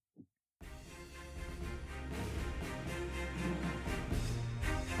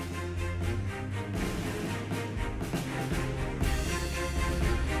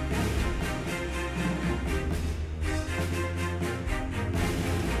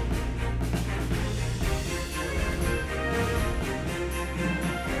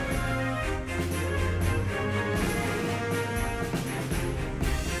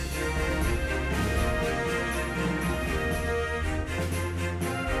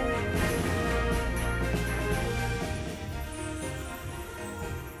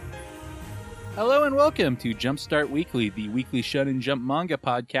Hello and welcome to Jumpstart Weekly, the weekly Shonen Jump manga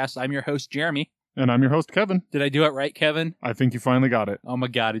podcast. I'm your host, Jeremy. And I'm your host, Kevin. Did I do it right, Kevin? I think you finally got it. Oh my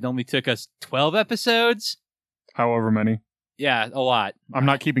god, it only took us 12 episodes? However many. Yeah, a lot. I'm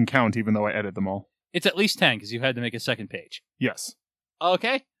not keeping count, even though I edit them all. It's at least 10, because you had to make a second page. Yes.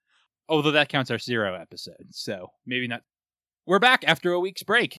 Okay. Although that counts our 0 episodes, so maybe not. We're back after a week's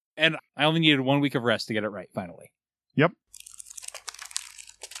break, and I only needed 1 week of rest to get it right, finally. Yep.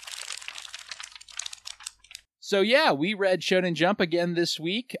 So yeah, we read Shonen Jump again this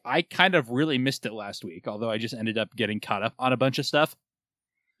week. I kind of really missed it last week, although I just ended up getting caught up on a bunch of stuff.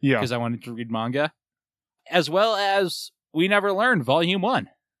 Yeah. Because I wanted to read manga. As well as We Never Learned, Volume 1.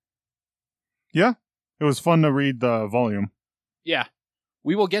 Yeah. It was fun to read the volume. Yeah.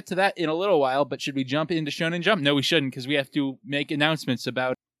 We will get to that in a little while, but should we jump into Shonen Jump? No, we shouldn't, because we have to make announcements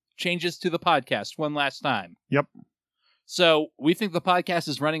about changes to the podcast one last time. Yep. So we think the podcast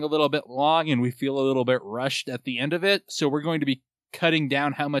is running a little bit long and we feel a little bit rushed at the end of it. So we're going to be cutting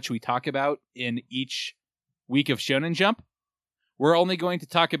down how much we talk about in each week of Shonen Jump. We're only going to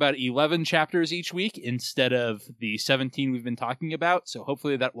talk about 11 chapters each week instead of the 17 we've been talking about. So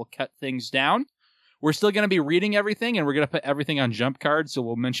hopefully that will cut things down. We're still going to be reading everything and we're going to put everything on Jump Card. So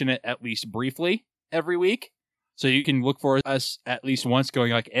we'll mention it at least briefly every week. So you can look for us at least once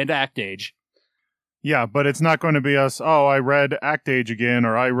going like, and Act Age. Yeah, but it's not going to be us, oh, I read Act Age again,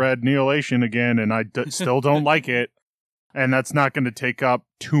 or I read Neolation again, and I still don't like it. And that's not going to take up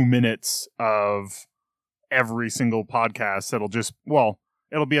 2 minutes of every single podcast. It'll just,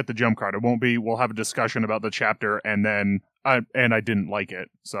 it'll be at the Jump Card. It won't be, we'll have a discussion about the chapter, and then, I didn't like it,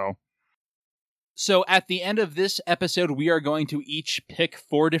 so. So at the end of this episode, we are going to each pick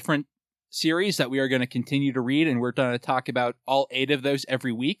 4 different series that we are going to continue to read, and we're going to talk about all 8 of those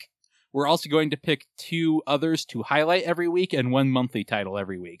every week. We're also going to pick 2 others to highlight every week and 1 monthly title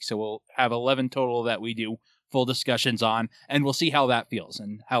every week. So we'll have 11 total that we do full discussions on, and we'll see how that feels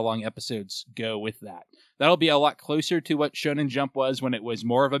and how long episodes go with that. That'll be a lot closer to what Shonen Jump was when it was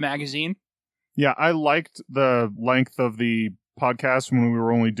more of a magazine. Yeah, I liked the length of the podcast when we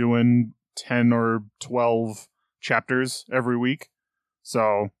were only doing 10 or 12 chapters every week.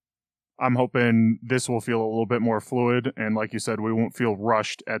 So I'm hoping this will feel a little bit more fluid, and like you said, we won't feel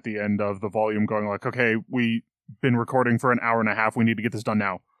rushed at the end of the volume going like, okay, we've been recording for an hour and a half, we need to get this done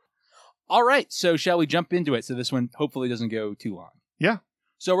now. All right, so shall we jump into it so this one hopefully doesn't go too long? Yeah.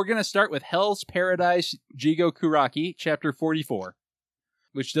 So we're going to start with Hell's Paradise Jigo Kuraki, Chapter 44,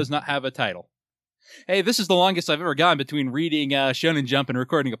 which does not have a title. Hey, this is the longest I've ever gone between reading Shonen Jump and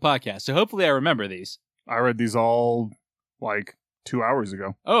recording a podcast, so hopefully I remember these. I read these all, 2 hours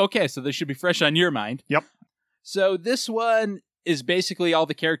ago. Oh, okay, so this should be fresh on your mind. Yep. So this one is basically all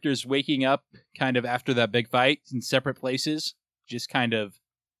the characters waking up kind of after that big fight in separate places, just kind of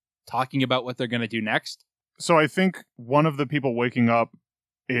talking about what they're going to do next. So I think one of the people waking up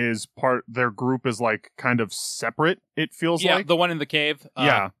is their group is kind of separate, it feels like. Yeah, the one in the cave.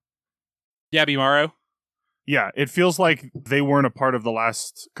 Yeah. Gabimaru. Yeah, it feels like they weren't a part of the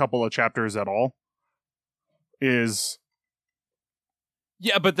last couple of chapters at all.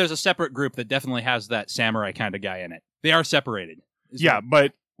 Yeah, but there's a separate group that definitely has that samurai kind of guy in it. They are separated. Yeah,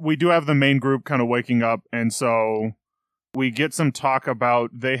 but we do have the main group kind of waking up, and so we get some talk about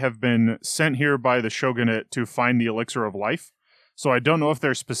they have been sent here by the shogunate to find the elixir of life. So I don't know if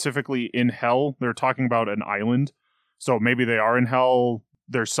they're specifically in hell. They're talking about an island. So maybe they are in hell.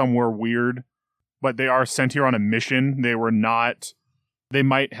 They're somewhere weird. But they are sent here on a mission. They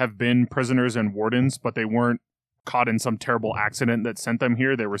might have been prisoners and wardens, but they weren't caught in some terrible accident that sent them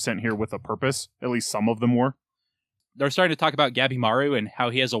here. They were sent here with a purpose. At least some of them were. They're starting to talk about Gabimaru and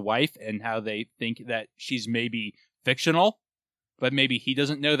how he has a wife and how they think that she's maybe fictional, but maybe he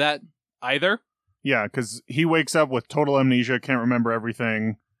doesn't know that either. Yeah, because he wakes up with total amnesia, can't remember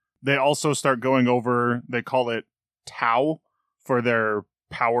everything. They also start going over, they call it Tau for their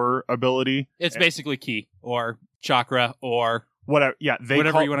power ability. It's basically ki or chakra or whatever. Yeah,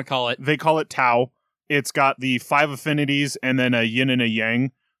 whatever you want to call it. They call it Tau. It's got the 5 affinities and then a yin and a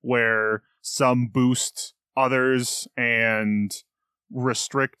yang, where some boost others and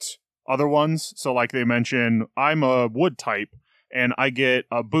restrict other ones. So like they mention, I'm a wood type and I get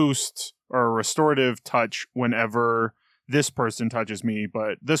a boost or a restorative touch whenever this person touches me,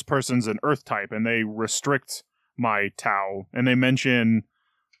 but this person's an earth type and they restrict my Tau. And they mention,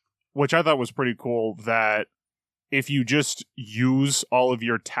 which I thought was pretty cool, that if you just use all of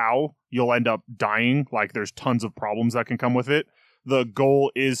your Tau, you'll end up dying. Like, there's tons of problems that can come with it. The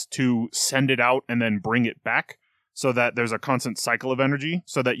goal is to send it out and then bring it back so that there's a constant cycle of energy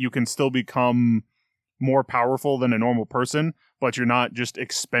so that you can still become more powerful than a normal person, but you're not just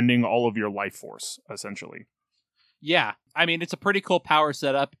expending all of your life force, essentially. Yeah. I mean, it's a pretty cool power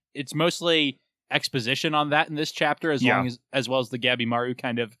setup. It's mostly exposition on that in this chapter, as well as the Gabimaru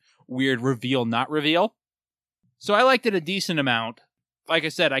kind of weird reveal, not reveal. So I liked it a decent amount. Like I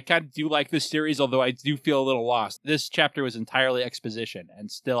said, I kind of do like this series, although I do feel a little lost. This chapter was entirely exposition, and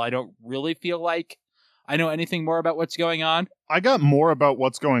still I don't really feel like I know anything more about what's going on. I got more about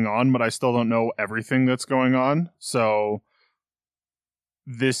what's going on, but I still don't know everything that's going on. So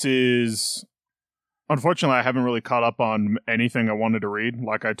this is... Unfortunately, I haven't really caught up on anything I wanted to read.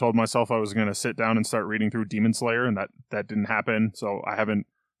 Like I told myself I was going to sit down and start reading through Demon Slayer, and that didn't happen. So I haven't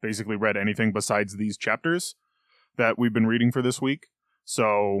basically read anything besides these chapters that we've been reading for this week.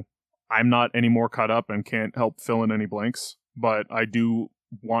 So I'm not any more caught up and can't help fill in any blanks, but I do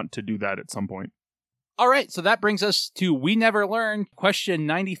want to do that at some point. All right, so that brings us to We Never Learn, question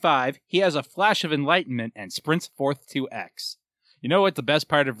 95. He has a flash of enlightenment and sprints forth to X. You know what the best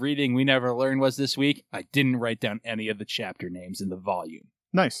part of reading We Never Learn was this week? I didn't write down any of the chapter names in the volume.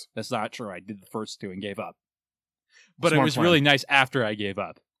 Nice. That's not true. I did the first two and gave up. But Smart it was plan. really nice after I gave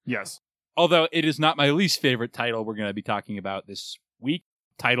up. Yes. Although it is not my least favorite title we're going to be talking about this week.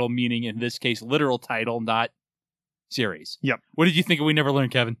 Title meaning, in this case, literal title, not series. Yep. What did you think of We Never Learn,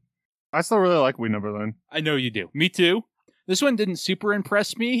 Kevin? I still really like We Never Learn. I know you do. Me too. This one didn't super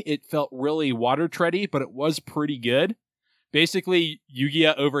impress me. It felt really water tready, but it was pretty good. Basically,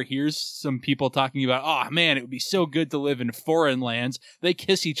 Yugia overhears some people talking about, oh man, it would be so good to live in foreign lands. They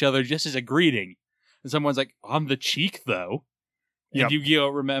kiss each other just as a greeting. And someone's like, on the cheek, though. And Yep. Yu-Gi-Oh!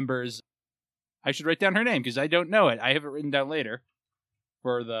 Remembers, I should write down her name because I don't know it. I have it written down later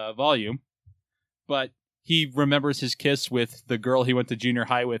for the volume. But he remembers his kiss with the girl he went to junior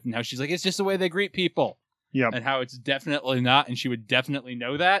high with and how she's like, it's just the way they greet people. Yep. And how it's definitely not, and she would definitely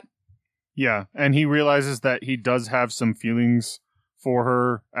know that. Yeah, and he realizes that he does have some feelings for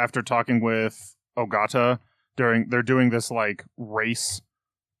her after talking with Ogata they're doing this like race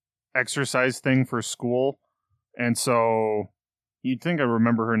exercise thing for school. And so you'd think I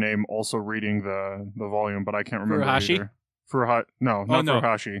remember her name also reading the volume, but I can't remember Furuhashi? either. No, not no.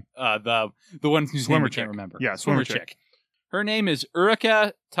 Furuhashi. The one whose Swimmer name I chick. can't remember. Yeah, swimmer chick. Her name is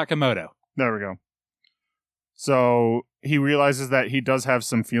Urika Takamoto. There we go. So he realizes that he does have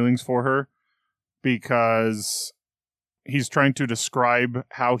some feelings for her because he's trying to describe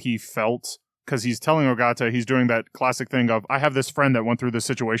how he felt, because he's telling Ogata, he's doing that classic thing of, I have this friend that went through this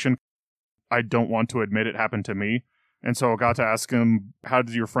situation. I don't want to admit it happened to me. And so Ogata asks him, how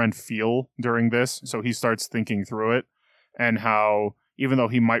did your friend feel during this? So he starts thinking through it, and how even though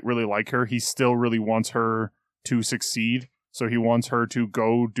he might really like her, he still really wants her to succeed. So he wants her to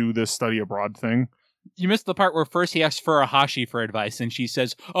go do this study abroad thing. You missed the part where first he asks Furuhashi for advice, and she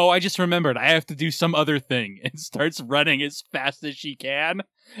says, oh, I just remembered, I have to do some other thing, and starts running as fast as she can.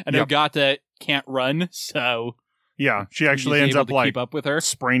 And Yep. Ogata can't run, so Yeah, she actually he's ends able up to like keep up with her.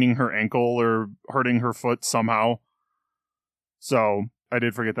 spraining her ankle or hurting her foot somehow. So I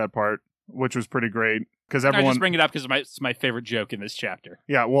did forget that part, which was pretty great. Because I everyone, just bring it up because it's my favorite joke in this chapter.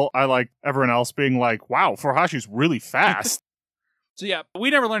 yeah, well, I like everyone else being like, wow, Furuhashi's really fast. So yeah, We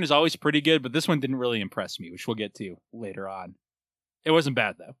Never Learn is always pretty good, but this one didn't really impress me, which we'll get to later on. It wasn't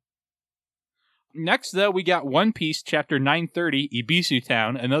bad, though. Next, though, we got One Piece, Chapter 930, Ibisu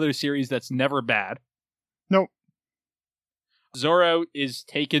Town, another series that's never bad. Nope. Zoro is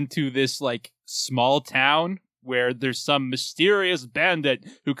taken to this, like, small town where there's some mysterious bandit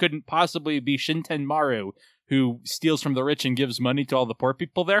who couldn't possibly be Shinten Maru, who steals from the rich and gives money to all the poor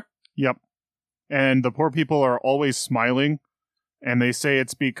people there. Yep. And the poor people are always smiling, and they say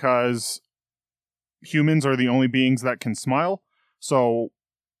it's because humans are the only beings that can smile. So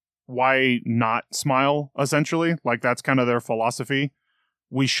why not smile, essentially? Like, that's kind of their philosophy.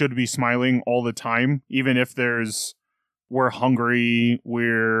 We should be smiling all the time, even if we're hungry,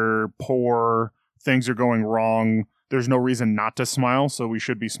 we're poor, things are going wrong. There's no reason not to smile, so we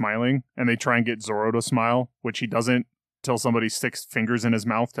should be smiling. And they try and get Zoro to smile, which he doesn't, till somebody sticks fingers in his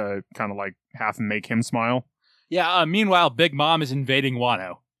mouth to kind of like half make him smile. Yeah, meanwhile, Big Mom is invading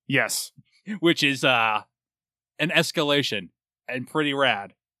Wano, Yes. which is an escalation and pretty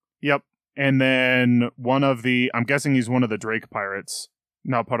rad. Yep. And then I'm guessing he's one of the Drake pirates,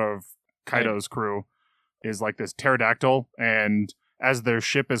 not part of Kaido's crew, is like this pterodactyl. And as their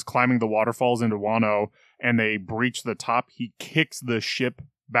ship is climbing the waterfalls into Wano and they breach the top, he kicks the ship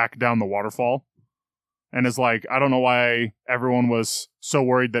back down the waterfall. And is like, I don't know why everyone was so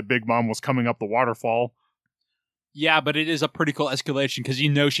worried that Big Mom was coming up the waterfall. Yeah, but it is a pretty cool escalation because you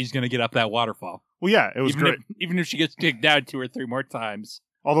know she's going to get up that waterfall. Well, yeah, it was great. Even if she gets kicked down 2 or 3 more times.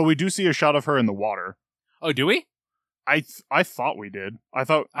 Although we do see a shot of her in the water. Oh, do we? I thought we did. I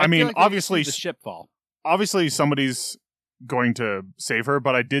feel mean, like we obviously, see the ship fall. obviously somebody's going to save her,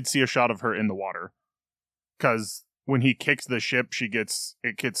 but I did see a shot of her in the water. Because when he kicks the ship,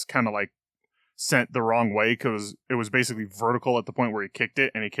 it gets kind of like sent the wrong way because it was basically vertical at the point where he kicked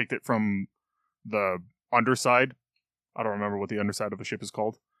it, and he kicked it from the underside. I don't remember what the underside of the ship is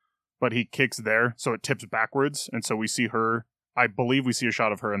called, but he kicks there, so it tips backwards, and so we see her. I believe we see a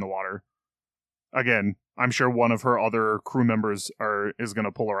shot of her in the water. Again, I'm sure one of her other crew members is going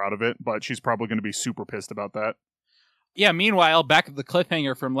to pull her out of it, but she's probably going to be super pissed about that. Yeah, meanwhile, back at the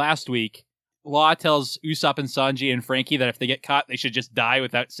cliffhanger from last week, Law tells Usopp and Sanji and Frankie that if they get caught, they should just die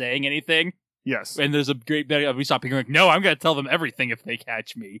without saying anything. Yes. And there's a great bit of Usopp being like, no, I'm going to tell them everything if they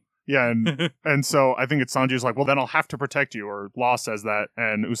catch me. Yeah, and so I think it's Sanji's like, well, then I'll have to protect you, or Law says that,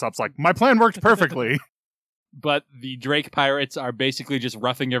 and Usopp's like, my plan worked perfectly. But the Drake pirates are basically just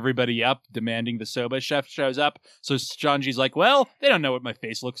roughing everybody up, demanding the soba chef shows up. So Sanji's like, well, they don't know what my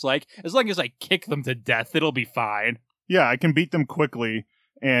face looks like. As long as I kick them to death, it'll be fine. Yeah, I can beat them quickly.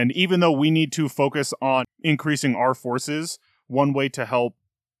 And even though we need to focus on increasing our forces, one way to help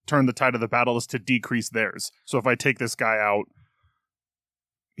turn the tide of the battle is to decrease theirs. So if I take this guy out,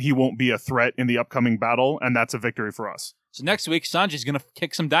 he won't be a threat in the upcoming battle, and that's a victory for us. So next week, Sanji's going to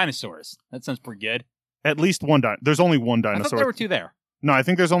kick some dinosaurs. That sounds pretty good. At least one dinosaur. There's only one dinosaur. I thought there were two there. No, I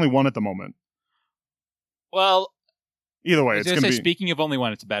think there's only one at the moment. Well, either way, it's going to be... Speaking of only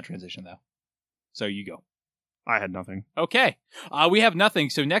one, it's a bad transition, though. So you go. I had nothing. Okay. We have nothing.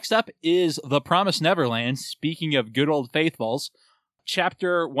 So next up is The Promised Neverland. Speaking of good old faithfuls,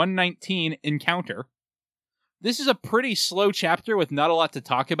 Chapter 119, Encounter. This is a pretty slow chapter with not a lot to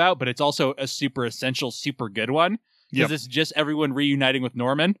talk about, but it's also a super essential, super good one. Because It's just everyone reuniting with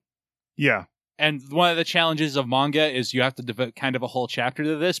Norman. Yeah. And one of the challenges of manga is you have to devote kind of a whole chapter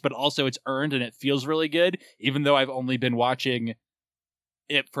to this, but also it's earned and it feels really good, even though I've only been watching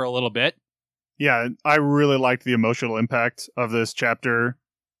it for a little bit. Yeah, I really liked the emotional impact of this chapter.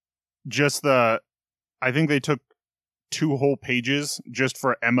 I think they took 2 whole pages just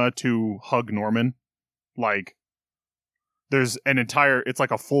for Emma to hug Norman. Like, there's it's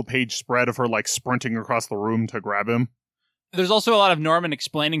like a full page spread of her like sprinting across the room to grab him. There's also a lot of Norman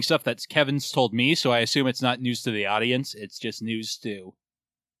explaining stuff that Kevin's told me, so I assume it's not news to the audience. It's just news to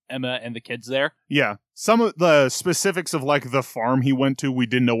Emma and the kids there. Yeah. Some of the specifics of like the farm he went to, we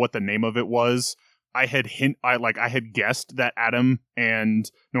didn't know what the name of it was. I had guessed that Adam and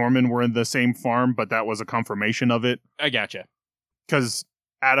Norman were in the same farm, but that was a confirmation of it. I gotcha. Because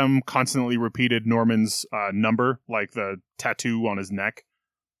Adam constantly repeated Norman's number, like the tattoo on his neck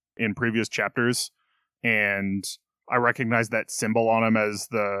in previous chapters. And I recognized that symbol on him as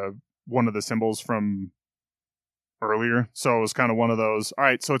one of the symbols from earlier. So it was kind of one of those, all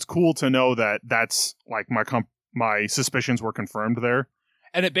right, so it's cool to know that that's like my suspicions were confirmed there.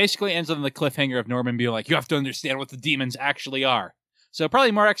 And it basically ends on the cliffhanger of Norman being like, you have to understand what the demons actually are. So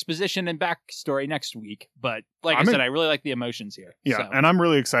probably more exposition and backstory next week. But like I said, I really like the emotions here. Yeah, so. And I'm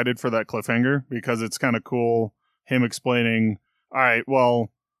really excited for that cliffhanger because it's kind of cool him explaining, all right,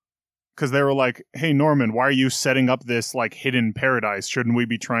 well, because they were like, hey, Norman, why are you setting up this like hidden paradise? Shouldn't we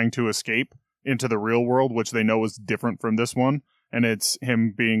be trying to escape into the real world, which they know is different from this one? And it's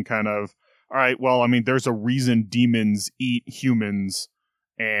him being kind of, all right, well, I mean, there's a reason demons eat humans,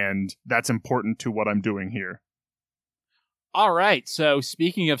 and that's important to what I'm doing here. All right, so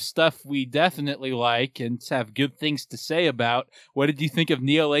speaking of stuff we definitely like and have good things to say about, what did you think of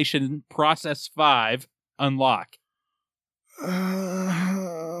Neolation Process 5 Unlock?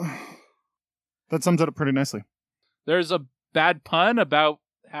 That sums it up pretty nicely. There's a bad pun about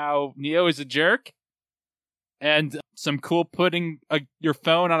how Neo is a jerk, and some cool putting your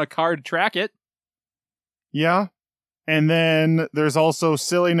phone on a car to track it. Yeah. And then there's also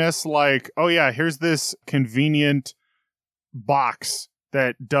silliness like, oh yeah, here's this convenient box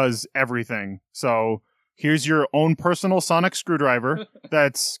that does everything. So here's your own personal sonic screwdriver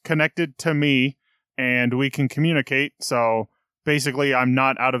that's connected to me, and we can communicate. So basically, I'm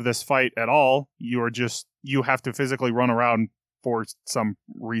not out of this fight at all. You have to physically run around for some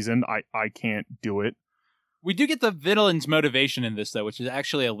reason. I can't do it. We do get the villain's motivation in this, though, which is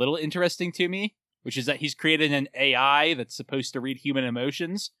actually a little interesting to me, which is that he's created an AI that's supposed to read human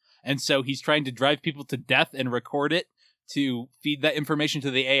emotions. And so he's trying to drive people to death and record it to feed that information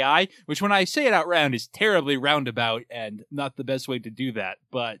to the AI, which when I say it out round is terribly roundabout and not the best way to do that.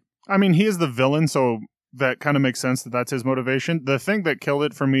 But I mean, he is the villain, so that kind of makes sense that that's his motivation. The thing that killed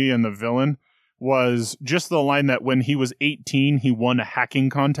it for me and the villain was just the line that when he was 18, he won a hacking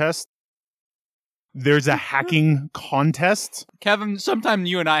contest. There's a hacking contest. Kevin, sometime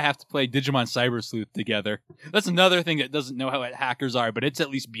you and I have to play Digimon Cyber Sleuth together. That's another thing that doesn't know how hackers are, but it's at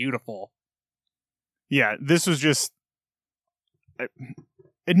least beautiful. Yeah, this was just...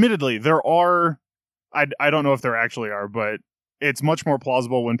 Admittedly, there are... I don't know if there actually are, but it's much more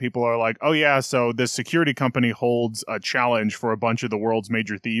plausible when people are like, oh yeah, so this security company holds a challenge for a bunch of the world's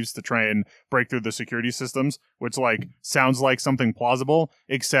major thieves to try and break through the security systems, which like sounds like something plausible,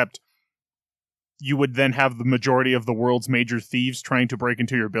 except you would then have the majority of the world's major thieves trying to break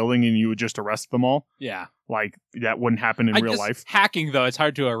into your building and you would just arrest them all. Yeah. Like, that wouldn't happen in real life. Hacking, though, it's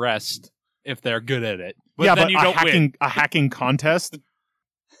hard to arrest if they're good at it. But yeah, then but you don't win. A hacking contest,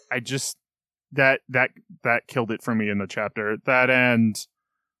 I just... That killed it for me in the chapter. That, and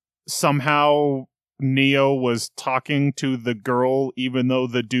somehow Neo was talking to the girl even though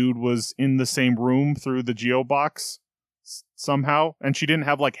the dude was in the same room through the Geobox somehow, and she didn't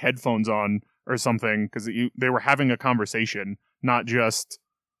have like headphones on or something because they were having a conversation, not just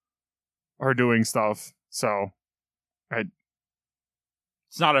her doing stuff. So,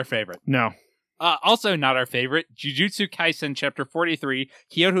 it's not our favorite. No. Also not our favorite, Jujutsu Kaisen Chapter 43,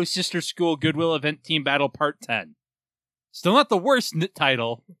 Kyoto Sister School Goodwill Event Team Battle Part 10. Still not the worst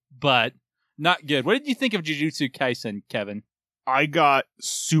title, but not good. What did you think of Jujutsu Kaisen, Kevin? I got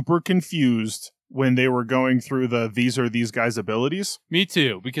super confused when they were going through these are these guys' abilities. Me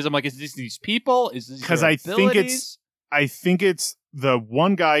too, because I'm like, is this these people? Is this because I think it's the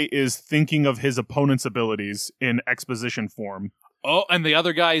one guy is thinking of his opponent's abilities in exposition form. Oh, and the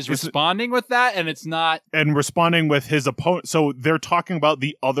other guy is responding with that, and it's not... And responding with his opponent. So they're talking about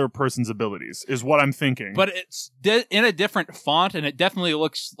the other person's abilities, is what I'm thinking. But it's in a different font, and it definitely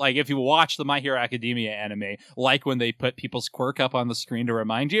looks like, if you watch the My Hero Academia anime, like when they put people's quirk up on the screen to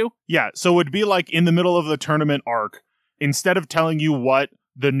remind you. Yeah, so it'd be like in the middle of the tournament arc, instead of telling you what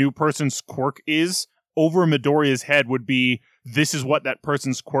the new person's quirk is, over Midoriya's head would be, this is what that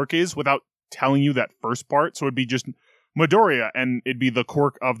person's quirk is, without telling you that first part. So it'd be just... Midoriya, and it'd be the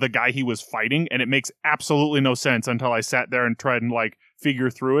quirk of the guy he was fighting, and it makes absolutely no sense until I sat there and tried and like figure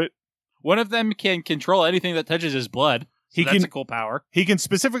through it. One of them can control anything that touches his blood. So that's a cool power. He can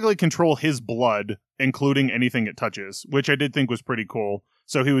specifically control his blood, including anything it touches, which I did think was pretty cool.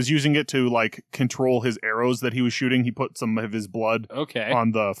 So he was using it to like control his arrows that he was shooting. He put some of his blood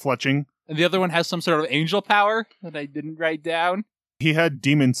on the fletching. And the other one has some sort of angel power that I didn't write down. He had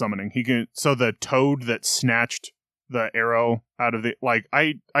demon summoning. So the toad that snatched the arrow out of the... Like,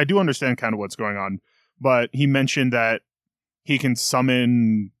 I do understand kind of what's going on, but he mentioned that he can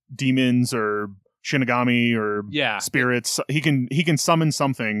summon demons or Shinigami or spirits. He can summon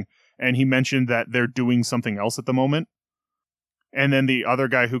something, and he mentioned that they're doing something else at the moment. And then the other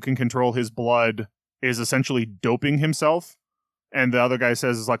guy who can control his blood is essentially doping himself. And the other guy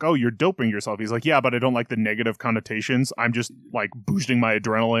says, is like, oh, you're doping yourself. He's like, yeah, but I don't like the negative connotations. I'm just like boosting my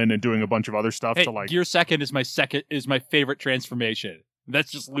adrenaline and doing a bunch of other stuff to like... Gear Second is my favorite transformation.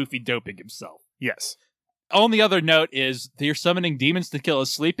 That's just Luffy doping himself. Yes. Only other note is they're summoning demons to kill a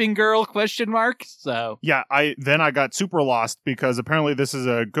sleeping girl, ? So... Yeah, I got super lost because apparently this is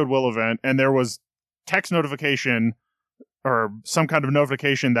a Goodwill event and there was text notification or some kind of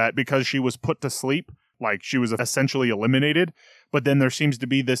notification that because she was put to sleep, like she was essentially eliminated. But then there seems to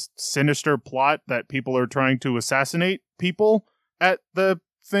be this sinister plot that people are trying to assassinate people at the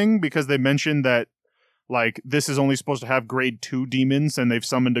thing because they mentioned that like this is only supposed to have grade 2 demons and they've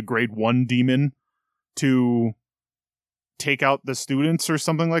summoned a grade 1 demon to take out the students or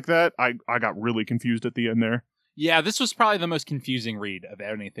something like that. I got really confused at the end there. Yeah, this was probably the most confusing read of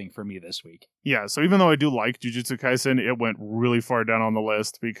anything for me this week. Yeah, so even though I do like Jujutsu Kaisen, it went really far down on the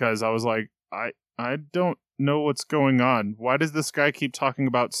list because I was like, I don't know what's going on. Why does this guy keep talking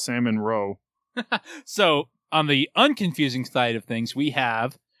about Salmon Row? So, on the unconfusing side of things, we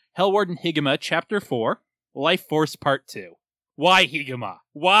have Hellwarden Higema Chapter 4, Life Force Part 2. Why, Higema?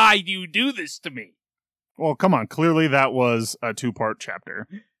 Why do you do this to me? Well, come on. Clearly that was a 2-part chapter.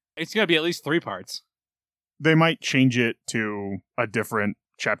 It's going to be at least 3 parts. They might change it to a different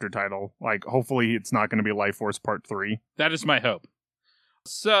chapter title. Like, hopefully it's not going to be Life Force Part 3. That is my hope.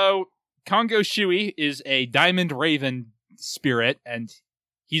 So... Kongo Shui is a Diamond Raven spirit, and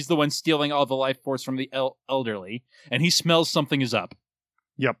he's the one stealing all the life force from the elderly, and he smells something is up.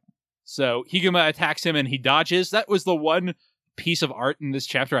 Yep. So Higema attacks him, and he dodges. That was the one piece of art in this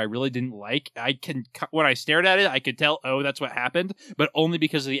chapter I really didn't like. When I stared at it, I could tell, oh, that's what happened, but only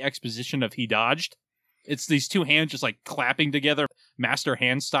because of the exposition of he dodged. It's these two hands just like clapping together, master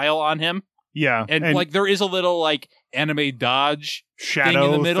hand style on him. Yeah. And like there is a little like anime dodge shadow thing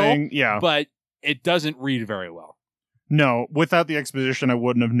in the middle, yeah. But it doesn't read very well. No, without the exposition, I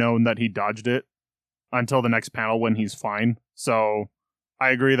wouldn't have known that he dodged it. until the next panel when he's fine. So I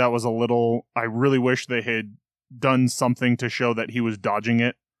agree that was a little... I really wish they had done something to show that he was dodging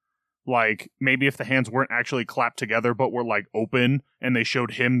it. Like, maybe if the hands weren't actually clapped together, but were, like, open, and they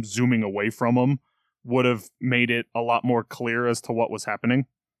showed him zooming away from him, would have made it a lot more clear as to what was happening.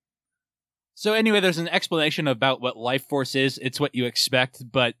 So anyway, there's an explanation about what life force is. It's what you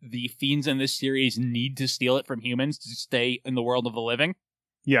expect, but the fiends in this series need to steal it from humans to stay in the world of the living.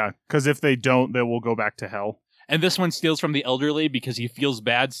 Yeah, because if they don't, they will go back to hell. And this one steals from the elderly because he feels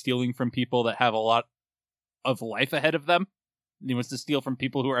bad stealing from people that have a lot of life ahead of them. He wants to steal from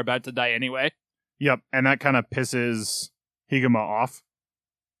people who are about to die anyway. Yep, and that kind of pisses Higuma off.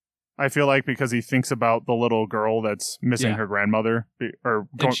 I feel like because he thinks about the little girl that's missing her grandmother,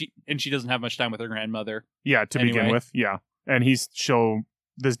 and she doesn't have much time with her grandmother. Yeah, to begin with, yeah, and he's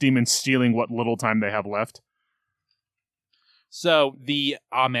this demon stealing what little time they have left. So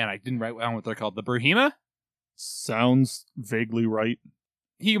I didn't write down what they're called. The Brahima? Sounds vaguely right.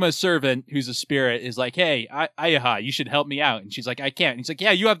 Higuma's servant, who's a spirit, is like, hey, Ayaha, you should help me out. And she's like, I can't. And he's like,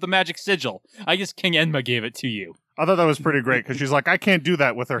 yeah, you have the magic sigil. I guess King Enma gave it to you. I thought that was pretty great, because she's like, I can't do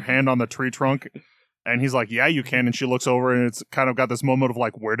that with her hand on the tree trunk. And he's like, yeah, you can. And she looks over, and it's kind of got this moment of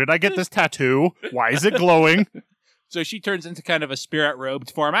like, where did I get this tattoo? Why is it glowing? So she turns into kind of a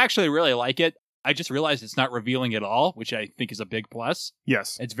spirit-robed form. I actually really like it. I just realized it's not revealing at all, which I think is a big plus.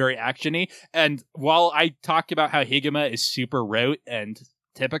 Yes. It's very action-y. And while I talk about how Higuma is super rote and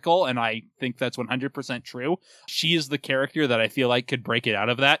typical, and I think that's 100% true, she is the character that I feel like could break it out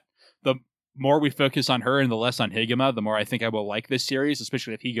of that. The more we focus on her and the less on Higuma, the more I think I will like this series,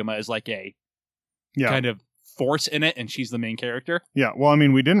 especially if Higuma is like a kind of force in it and she's the main character. Yeah, well, I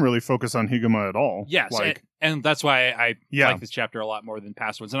mean, we didn't really focus on Higuma at all. Yes, and that's why I like this chapter a lot more than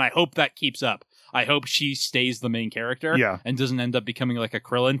past ones, and I hope that keeps up. I hope she stays the main character and doesn't end up becoming like a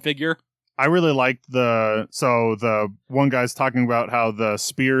Krillin figure. I really liked the one guy's talking about how the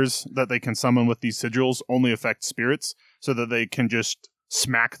spears that they can summon with these sigils only affect spirits, so that they can just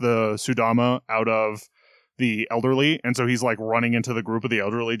smack the Sudama out of the elderly. And so he's like running into the group of the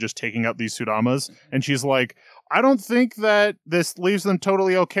elderly, just taking out these Sudamas. And she's like, I don't think that this leaves them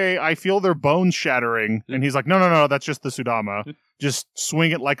totally okay. I feel their bones shattering. And he's like, no, that's just the Sudama. Just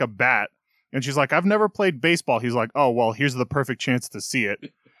swing it like a bat. And she's like, I've never played baseball. He's like, oh, well, here's the perfect chance to see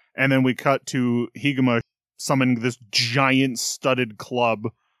it. And then we cut to Higuma summoning this giant studded club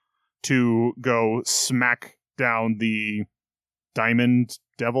to go smack down the Diamond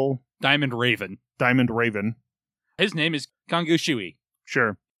Devil? Diamond Raven. His name is Kongu Shui.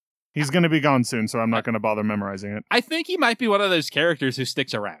 Sure. He's going to be gone soon, so I'm not going to bother memorizing it. I think he might be one of those characters who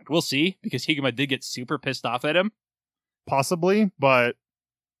sticks around. We'll see, because Higuma did get super pissed off at him. Possibly, but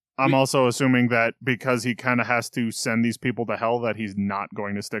I'm also assuming that because he kind of has to send these people to hell, that he's not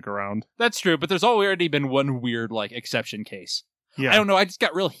going to stick around. That's true, but there's already been one weird, exception case. Yeah. I don't know, I just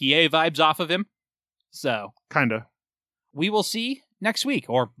got real Hiei vibes off of him. So. Kinda. We will see next week,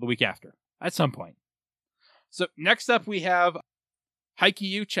 or the week after, at some point. So, next up we have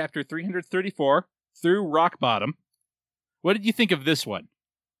Haikyuu Chapter 334, Through Rock Bottom. What did you think of this one?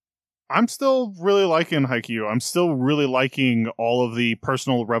 I'm still really liking Haikyuu. I'm still really liking all of the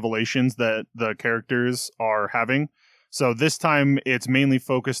personal revelations that the characters are having. So this time it's mainly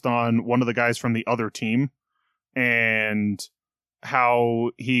focused on one of the guys from the other team and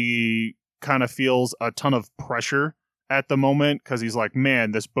how he kind of feels a ton of pressure at the moment because he's like,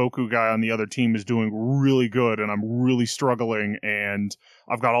 man, this Boku guy on the other team is doing really good and I'm really struggling and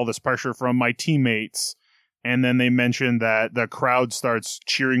I've got all this pressure from my teammates. And then they mention that the crowd starts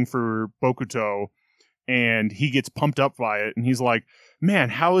cheering for Bokuto and he gets pumped up by it. And he's like, man,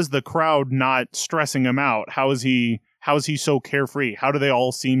 how is the crowd not stressing him out? How is he so carefree? How do they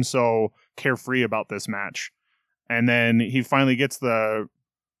all seem so carefree about this match? And then he finally gets the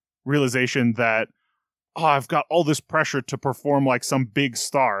realization that, oh, I've got all this pressure to perform like some big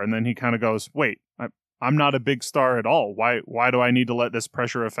star. And then he kind of goes, wait, I'm not a big star at all. Why do I need to let this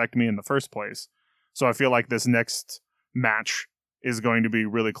pressure affect me in the first place? So I feel like this next match is going to be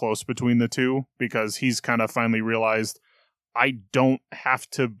really close between the two because he's kind of finally realized I don't have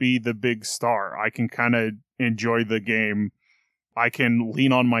to be the big star. I can kind of enjoy the game. I can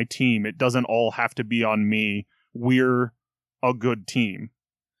lean on my team. It doesn't all have to be on me. We're a good team.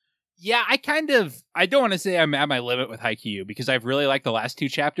 Yeah, I don't want to say I'm at my limit with Haikyuu because I've really liked the last two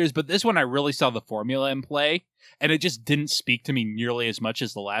chapters, but this one I really saw the formula in play, and it just didn't speak to me nearly as much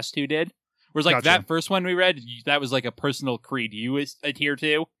as the last two did. Whereas that first one we read, that was like a personal creed you adhere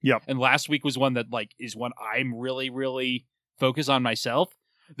to. Yep. And last week was one that is one I'm really, really focused on myself.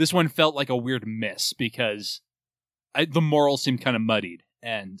 This one felt like a weird miss because the morals seemed kind of muddied.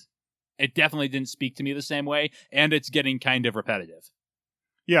 And It definitely didn't speak to me the same way, and it's getting kind of repetitive.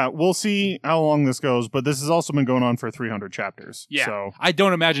 Yeah, we'll see how long this goes, but this has also been going on for 300 chapters. Yeah, So I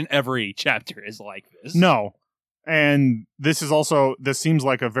don't imagine every chapter is like this. no. And this seems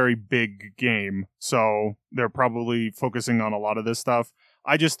like a very big game, so they're probably focusing on a lot of this stuff.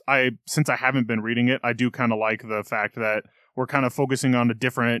 Since I haven't been reading it, I do kind of like the fact that we're kind of focusing on a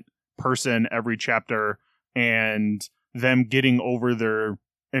different person every chapter and them getting over their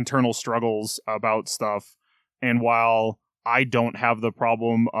internal struggles about stuff. And while I don't have the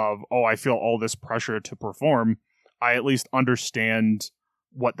problem of, I feel all this pressure to perform, I at least understand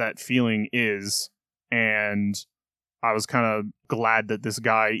what that feeling is. And I was kind of glad that this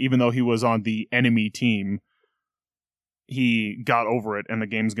guy, even though he was on the enemy team, he got over it, and the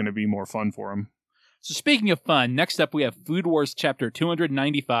game's going to be more fun for him. So speaking of fun, next up we have Food Wars Chapter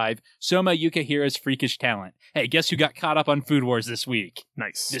 295, Soma Yukihira's Freakish Talent. Hey, guess who got caught up on Food Wars this week?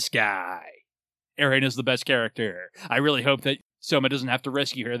 Nice. This guy. Erena's the best character. I really hope that Soma doesn't have to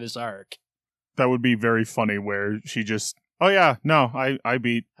rescue her this arc. That would be very funny where she just, I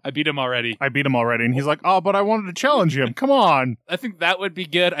beat him already. And he's like, but I wanted to challenge him. Come on. I think that would be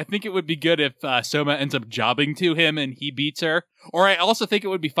good. I think it would be good if Soma ends up jobbing to him and he beats her. Or I also think it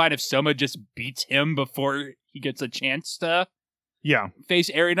would be fine if Soma just beats him before he gets a chance to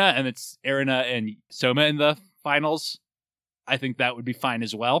face Erina, and it's Erina and Soma in the finals. I think that would be fine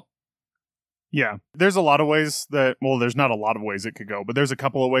as well. Yeah. There's a lot of ways there's not a lot of ways it could go, but there's a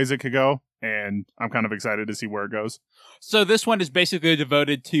couple of ways it could go, and I'm kind of excited to see where it goes. So this one is basically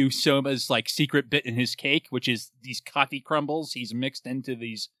devoted to Soma's secret bit in his cake, which is these coffee crumbles he's mixed into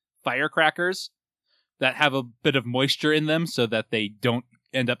these firecrackers that have a bit of moisture in them so that they don't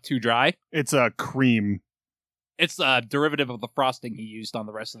end up too dry. It's a cream. It's a derivative of the frosting he used on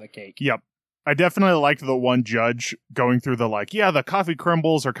the rest of the cake. Yep. I definitely liked the one judge going through the coffee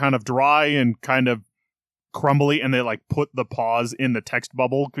crumbles are kind of dry and kind of crumbly, and they put the pause in the text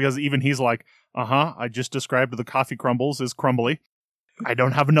bubble, because even he's like, I just described the coffee crumbles as crumbly. I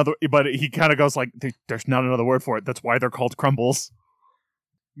don't have another, but he kind of goes there's not another word for it. That's why they're called crumbles.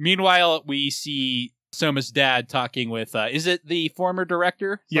 Meanwhile, we see Soma's dad talking with, is it the former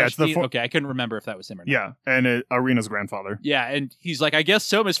director? Yeah, it's okay, I couldn't remember if that was him or not. Yeah, and Arena's grandfather. Yeah, and he's like, I guess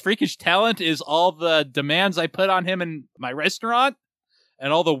Soma's freakish talent is all the demands I put on him in my restaurant,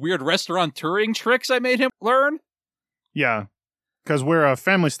 and all the weird restaurant-touring tricks I made him learn? Yeah, because we're a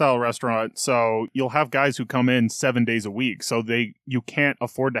family-style restaurant, so you'll have guys who come in 7 days a week, so you can't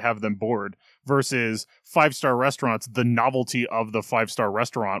afford to have them bored. Versus 5-star restaurants, the novelty of the 5-star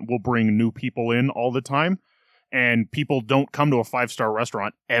restaurant will bring new people in all the time, and people don't come to a 5-star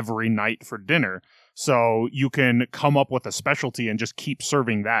restaurant every night for dinner. So you can come up with a specialty and just keep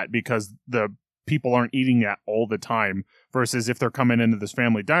serving that, because the people aren't eating that all the time. Versus if they're coming into this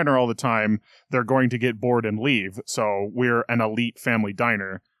family diner all the time, they're going to get bored and leave. So we're an elite family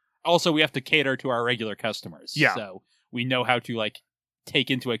diner. Also, we have to cater to our regular customers. Yeah. So we know how to take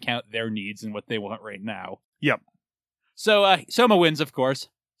into account their needs and what they want right now. Yep. So Soma wins, of course.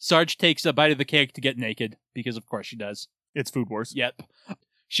 Sarge takes a bite of the cake to get naked, because of course she does. It's Food Wars. Yep.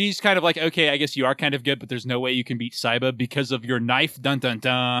 She's kind of like, okay, I guess you are kind of good, but there's no way you can beat Saiba because of your knife, dun dun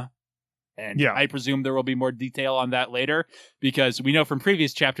dun. And yeah. I presume there will be more detail on that later, because we know from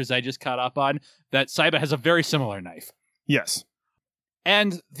previous chapters I just caught up on that Saiba has a very similar knife. Yes.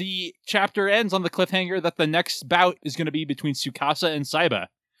 And the chapter ends on the cliffhanger that the next bout is going to be between Tsukasa and Saiba.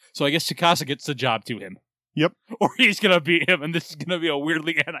 So I guess Tsukasa gets the job to him. Yep. Or he's going to beat him, and this is going to be a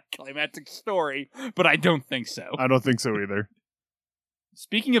weirdly anticlimactic story, but I don't think so. I don't think so either.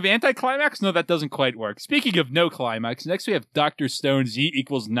 Speaking of anticlimax, no, that doesn't quite work. Speaking of no climax, next we have Dr. Stone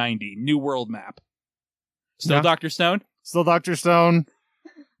Z=90, New World Map. Still Yeah. Dr. Stone? Still Dr. Stone.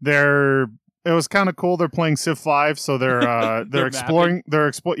 It was kind of cool. They're playing Civ 5, so they're exploring.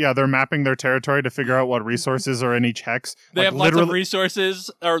 They're mapping their territory to figure out what resources are in each hex. They have lots of resources,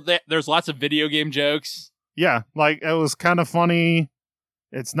 there's lots of video game jokes. Yeah, it was kind of funny.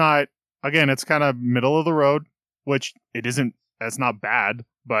 It's not. Again, it's kind of middle of the road, which it isn't. That's not bad,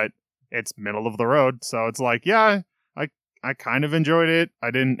 but it's middle of the road. So it's I kind of enjoyed it.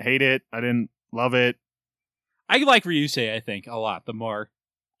 I didn't hate it. I didn't love it. I like Ryusei, I think, a lot. The more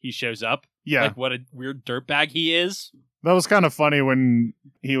he shows up. Yeah. What a weird dirtbag he is. That was kind of funny when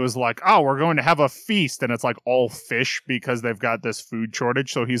he was like, oh, we're going to have a feast. And it's all fish because they've got this food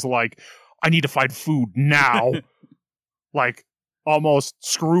shortage. So he's like, I need to find food now. Almost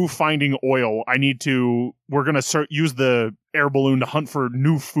screw finding oil. We're going to use the air balloon to hunt for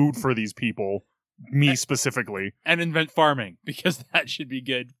new food for these people. Me specifically. And invent farming, because that should be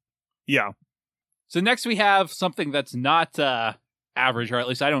good. Yeah. So next we have something that's not average, or at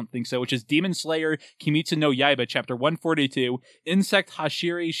least I don't think so, which is Demon Slayer Kimetsu no Yaiba, Chapter 142, Insect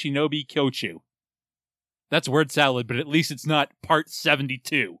Hashiri Shinobi Kyochu. That's word salad, but at least it's not part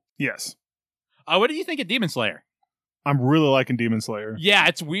 72. Yes. What do you think of Demon Slayer? I'm really liking Demon Slayer. Yeah,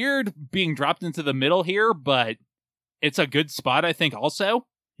 it's weird being dropped into the middle here, but it's a good spot, I think, also.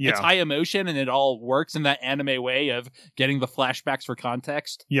 Yeah. It's high emotion, and it all works in that anime way of getting the flashbacks for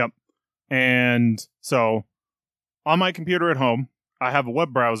context. Yep. And so, on my computer at home, I have a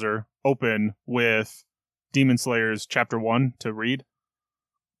web browser open with Demon Slayer's Chapter 1 to read.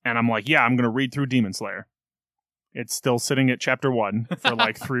 And I'm like, yeah, I'm going to read through Demon Slayer. It's still sitting at Chapter 1 for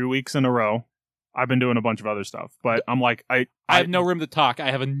like 3 weeks in a row. I've been doing a bunch of other stuff, but I'm like, I have no room to talk. I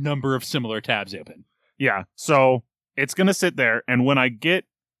have a number of similar tabs open. Yeah, so it's going to sit there, and when I get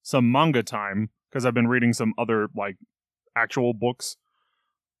some manga time, because I've been reading some other, like, actual books,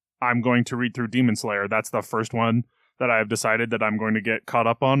 I'm going to read through Demon Slayer. That's the first one that I've decided that I'm going to get caught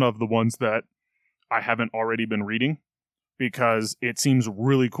up on of the ones that I haven't already been reading, because it seems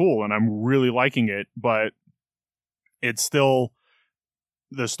really cool, and I'm really liking it, but it's still...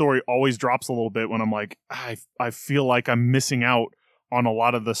 The story always drops a little bit when I'm like, I feel like I'm missing out on a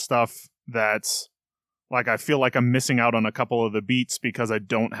lot of the stuff that's, like, I feel like I'm missing out on a couple of the beats because I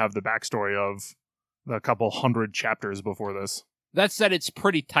don't have the backstory of the couple hundred chapters before this. That said, it's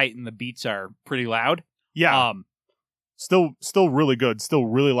pretty tight and the beats are pretty loud. Yeah. Still really good. Still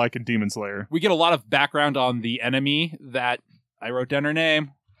really liking Demon Slayer. We get a lot of background on the enemy that I wrote down her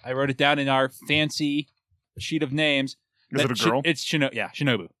name. I wrote it down in our fancy sheet of names. Is it a girl? It's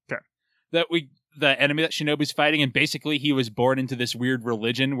Shinobu. Okay. The enemy that Shinobu's fighting, and basically he was born into this weird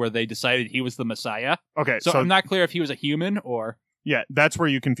religion where they decided he was the Messiah. Okay, so I'm not clear if he was a human or... Yeah, that's where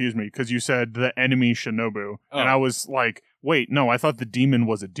you confused me, because you said the enemy Shinobu, and I was like, wait, no, I thought the demon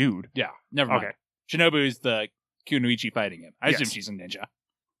was a dude. Yeah, never mind. Okay. Shinobu is the Kunoichi fighting him. I assume she's a ninja.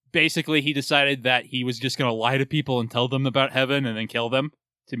 Basically, he decided that he was just going to lie to people and tell them about heaven and then kill them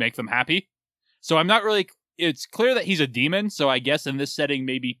to make them happy. So I'm not really... It's clear that he's a demon, so I guess in this setting,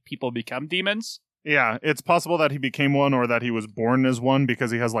 maybe people become demons. Yeah, it's possible that he became one or that he was born as one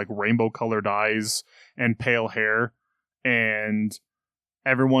because he has, like, rainbow-colored eyes and pale hair, and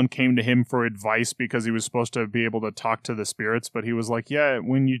everyone came to him for advice because he was supposed to be able to talk to the spirits, but he was like, yeah,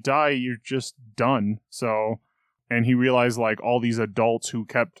 when you die, you're just done. So, and he realized, like, all these adults who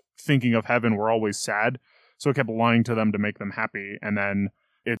kept thinking of heaven were always sad, so he kept lying to them to make them happy, and then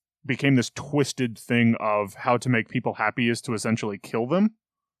became this twisted thing of how to make people happy is to essentially kill them.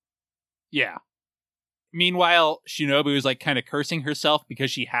 Yeah. Meanwhile, Shinobu is like kind of cursing herself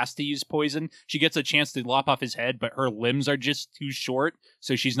because she has to use poison. She gets a chance to lop off his head, but her limbs are just too short,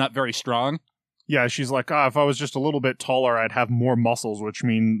 so she's not very strong. Yeah, she's like, if I was just a little bit taller, I'd have more muscles, which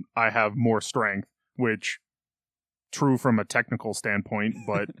mean I have more strength, which, true from a technical standpoint,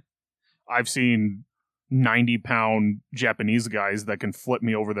 but I've seen 90-pound Japanese guys that can flip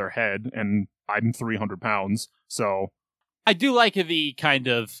me over their head, and I'm 300 pounds, so... I do like the kind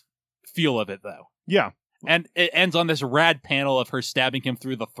of feel of it, though. Yeah. And it ends on this rad panel of her stabbing him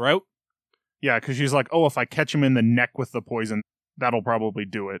through the throat. Yeah, because she's like, if I catch him in the neck with the poison, that'll probably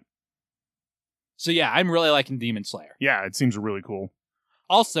do it. So yeah, I'm really liking Demon Slayer. Yeah, it seems really cool.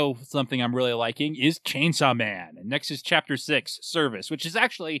 Also, something I'm really liking is Chainsaw Man. And next is Chapter 6, Service, which is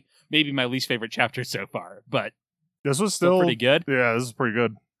actually maybe my least favorite chapter so far, but this was still pretty good. Yeah, this is pretty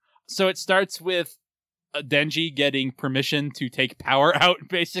good. So it starts with Denji getting permission to take Power out,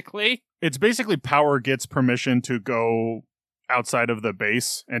 basically. It's basically Power gets permission to go outside of the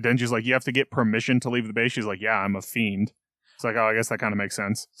base, and Denji's like, you have to get permission to leave the base? She's like, yeah, I'm a fiend. It's like, I guess that kind of makes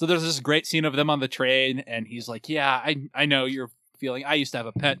sense. So there's this great scene of them on the train, and he's like, yeah, I know you're feeling, I used to have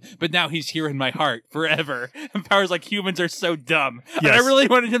a pet, but now he's here in my heart forever. And Power's like, humans are so dumb. Yes. And I really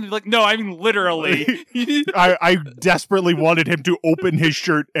wanted him to be like, no, I mean literally. I desperately wanted him to open his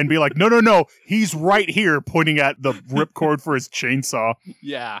shirt and be like, no, he's right here, pointing at the ripcord for his chainsaw.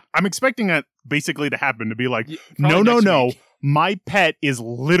 Yeah. I'm expecting that basically to happen, to be like, no, my pet is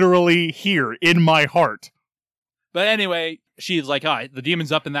literally here in my heart. But anyway, she's like, all right, the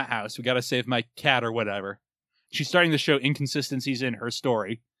demon's up in that house. We got to save my cat or whatever. She's starting to show inconsistencies in her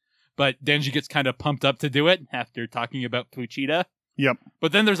story, but Denji gets kind of pumped up to do it after talking about Fuchida. Yep.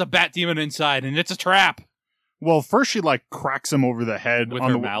 But then there's a bat demon inside, and it's a trap. Well, first she, like, cracks him over the head. With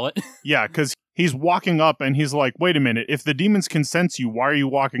her mallet? Yeah, because he's walking up, and he's like, wait a minute, if the demons can sense you, why are you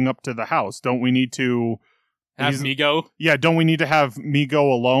walking up to the house? Don't we need to... Have me go? Yeah, don't we need to have me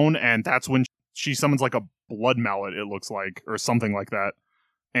go alone? And that's when she summons, like, a blood mallet, it looks like, or something like that.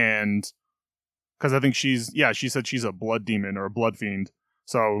 And... Because I think she said she's a blood demon or a blood fiend.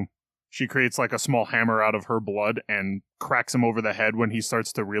 So she creates like a small hammer out of her blood and cracks him over the head when he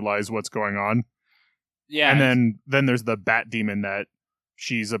starts to realize what's going on. Yeah. And then there's the bat demon that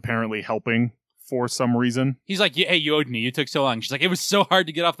she's apparently helping for some reason. He's like, hey, you owed me. You took so long. She's like, it was so hard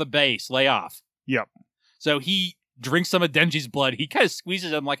to get off the base. Lay off. Yep. So he drinks some of Denji's blood. He kind of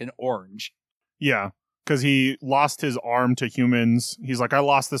squeezes him like an orange. Yeah, because he lost his arm to humans. He's like, I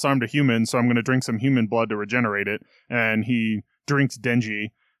lost this arm to humans, so I'm going to drink some human blood to regenerate it. And he drinks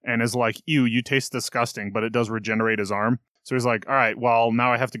Denji and is like, ew, you taste disgusting, but it does regenerate his arm. So he's like, all right, well,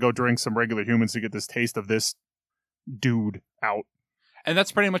 now I have to go drink some regular humans to get this taste of this dude out. And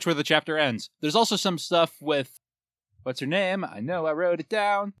that's pretty much where the chapter ends. There's also some stuff with, what's her name? I know, I wrote it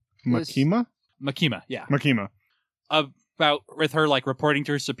down. Makima? Makima, yeah. Makima. About with her like reporting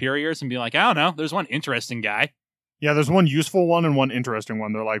to her superiors and being like, I don't know, there's one interesting guy. Yeah, there's one useful one and one interesting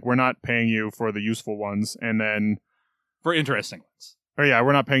one. They're like, we're not paying you for the useful ones, and then... For interesting ones. Oh yeah,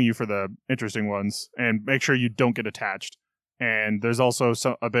 we're not paying you for the interesting ones, and make sure you don't get attached. And there's also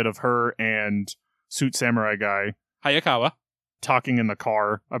a bit of her and Suit Samurai guy Hayakawa talking in the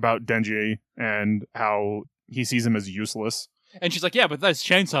car about Denji and how he sees him as useless. And she's like, yeah, but those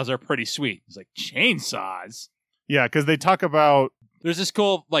chainsaws are pretty sweet. He's like, chainsaws? Yeah, because they talk about... There's this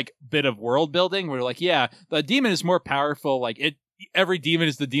cool, like, bit of world building where, like, yeah, the demon is more powerful. Like, every demon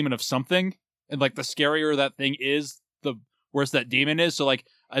is the demon of something. And, like, the scarier that thing is, the worse that demon is. So, like,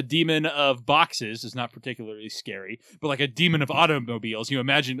 a demon of boxes is not particularly scary. But, like, a demon of automobiles, you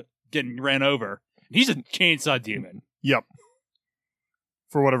imagine getting ran over. He's a chainsaw demon. Yep.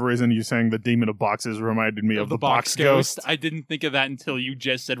 For whatever reason, you saying the demon of boxes reminded me of the box ghost. I didn't think of that until you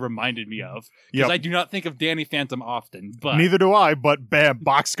just said reminded me of. Because I do not think of Danny Phantom often. But neither do I, but bam,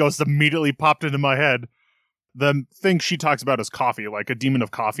 box ghost immediately popped into my head. The thing she talks about is coffee, like a demon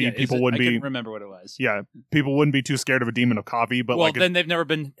of coffee. Yeah, people wouldn't I be... couldn't remember what it was. Yeah, people wouldn't be too scared of a demon of coffee, but well, then they've never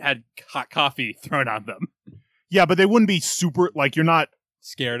had hot coffee thrown on them. Yeah, but they wouldn't be super... Like, you're not...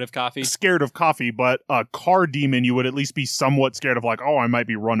 Scared of coffee? Scared of coffee, but a car demon, you would at least be somewhat scared of, like, oh, I might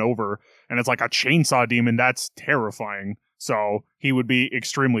be run over. And it's like a chainsaw demon, that's terrifying. So he would be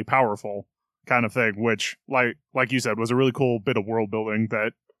extremely powerful, kind of thing, which, like you said, was a really cool bit of world building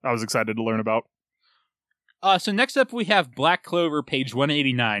that I was excited to learn about. So next up we have Black Clover, page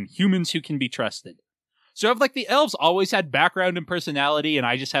 189, Humans Who Can Be Trusted. So have, like, the elves always had background and personality and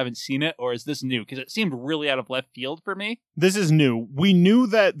I just haven't seen it, or is this new? Because it seemed really out of left field for me. This is new. We knew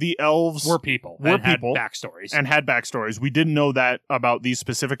that the elves were people. Had backstories. And had backstories. We didn't know that about these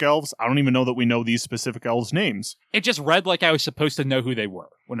specific elves. I don't even know that we know these specific elves' names. It just read like I was supposed to know who they were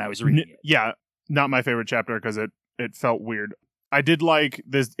when I was reading it. Yeah, not my favorite chapter because it felt weird. I did like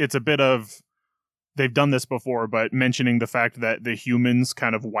this. It's a bit of... They've done this before, but mentioning the fact that the humans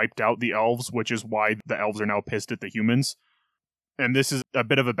kind of wiped out the elves, which is why the elves are now pissed at the humans. And this is a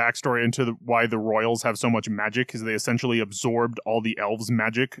bit of a backstory into why the royals have so much magic, because they essentially absorbed all the elves'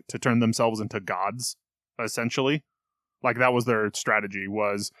 magic to turn themselves into gods, essentially. Like, that was their strategy,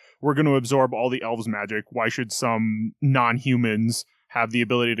 was, we're going to absorb all the elves' magic. Why should some non-humans have the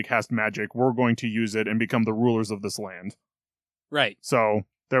ability to cast magic? We're going to use it and become the rulers of this land. Right. So,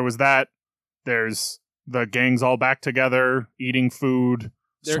 there was that. There's the gangs all back together, eating food,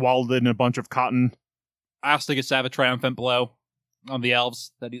 swallowed in a bunch of cotton. Asta gets to have a triumphant blow on the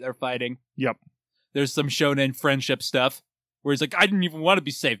elves that they're fighting. Yep. There's some shonen friendship stuff where he's like, I didn't even want to be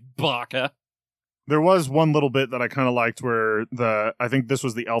saved, Baka. There was one little bit that I kind of liked where I think this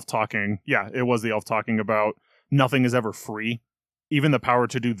was the elf talking. Yeah, it was the elf talking about nothing is ever free. Even the power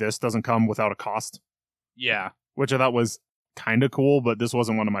to do this doesn't come without a cost. Yeah. Which I thought was kind of cool, but this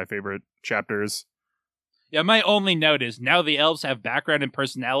wasn't one of my favorite chapters. Yeah, my only note is now the elves have background and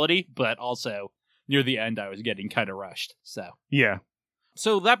personality, but also near the end I was getting kind of rushed. Yeah.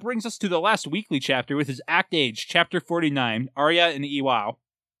 So that brings us to the last weekly chapter with his Act Age, chapter 49, Arya and Iwao.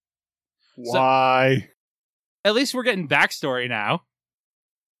 Why? So, at least we're getting backstory now.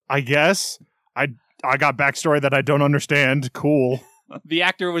 I guess. I got backstory that I don't understand. Cool. The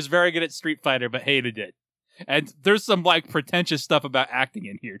actor was very good at Street Fighter, but hated it. And there's some, like, pretentious stuff about acting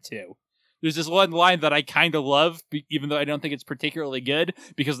in here, too. There's this one line that I kind of love, even though I don't think it's particularly good,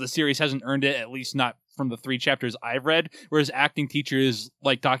 because the series hasn't earned it, at least not from the 3 chapters I've read, where his acting teacher is,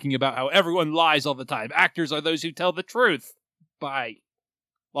 like, talking about how everyone lies all the time. Actors are those who tell the truth by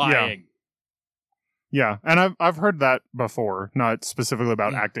lying. Yeah, and I've heard that before, not specifically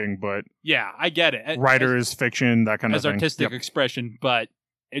about acting, but... Yeah, I get it. Writers, fiction, that kind of thing. As artistic expression, but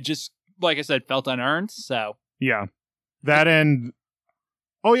it just... like I said, felt unearned, so... Yeah. That and...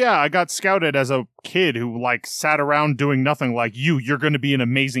 Oh yeah, I got scouted as a kid who, like, sat around doing nothing like, you're going to be an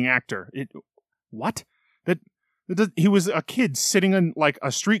amazing actor. What? That He was a kid sitting in like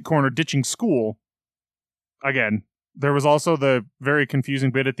a street corner ditching school. Again, there was also the very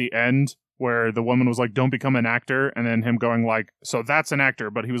confusing bit at the end where the woman was like, don't become an actor. And then him going like, so that's an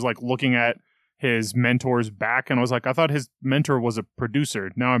actor. But he was like looking at his mentor's back and was like, I thought his mentor was a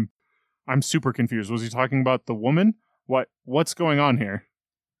producer. Now I'm super confused. Was he talking about the woman? What's going on here?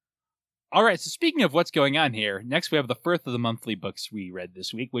 All right, so speaking of what's going on here, next we have the first of the monthly books we read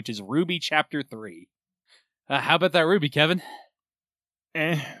this week, which is RWBY Chapter 3. How about that RWBY, Kevin?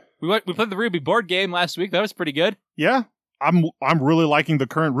 We played the RWBY board game last week. That was pretty good. Yeah, I'm really liking the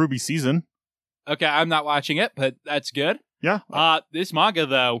current RWBY season. Okay, I'm not watching it, but that's good. Yeah. This manga,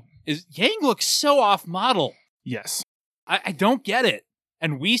 though, Yang looks so off-model. Yes. I don't get it.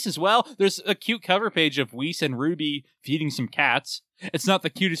 And Whis as well. There's a cute cover page of Whis and RWBY feeding some cats. It's not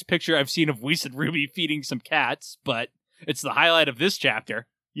the cutest picture I've seen of Whis and RWBY feeding some cats, but it's the highlight of this chapter.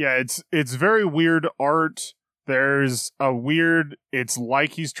 Yeah, it's very weird art. There's a weird, it's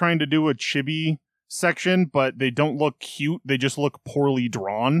like he's trying to do a chibi section, but they don't look cute. They just look poorly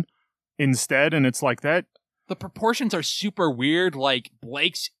drawn instead, and it's like that. The proportions are super weird. Like,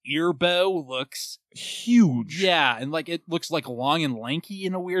 Blake's ear bow looks huge. Yeah, and like it looks like long and lanky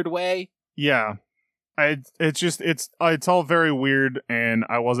in a weird way. Yeah. It's all very weird, and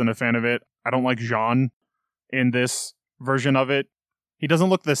I wasn't a fan of it. I don't like Jean in this version of it. He doesn't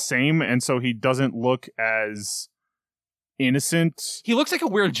look the same, and so he doesn't look as innocent. He looks like a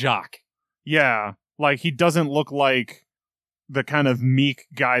weird jock. Yeah, like he doesn't look like the kind of meek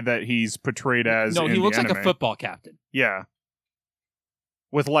guy that he's portrayed as. No, he looks like a football captain. Yeah.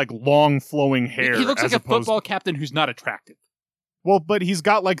 With like long flowing hair. He looks like a football captain who's not attractive. Well, but he's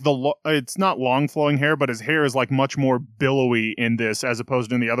got like it's not long flowing hair, but his hair is like much more billowy in this as opposed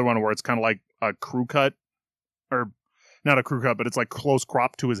to in the other one where it's kind of like a crew cut. Or not a crew cut, but it's like close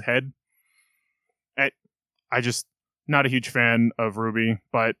crop to his head. I just not a huge fan of RWBY,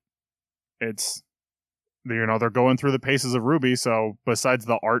 but it's, you know, they're going through the paces of RWBY, so besides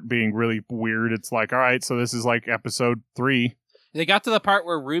the art being really weird, it's like, all right, so this is like episode 3. They got to the part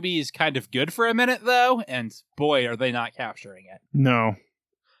where RWBY is kind of good for a minute, though, and boy, are they not capturing it. No.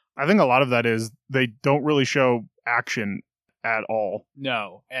 I think a lot of that is they don't really show action at all.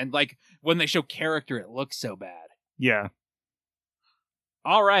 No, and like when they show character, it looks so bad. Yeah.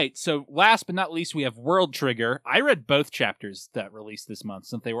 All right, so last but not least, we have World Trigger. I read both chapters that released this month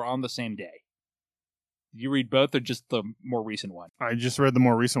since they were on the same day. Did you read both or just the more recent one? I just read the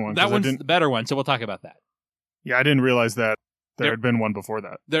more recent one. That one's the better one, so we'll talk about that. Yeah, I didn't realize that there had been one before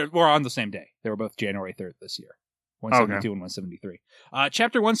that. They were on the same day. They were both January 3rd this year. 172 and 173.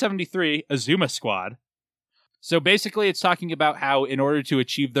 Chapter 173, Azuma Squad. So basically, it's talking about how in order to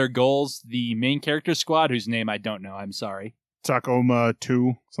achieve their goals, the main character squad, whose name I don't know, I'm sorry. Tacoma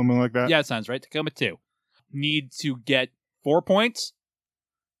 2, something like that? Yeah, it sounds right. Tacoma 2. Need to get 4 points,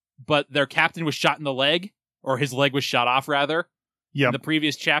 but their captain was shot in the leg, or his leg was shot off, rather, in the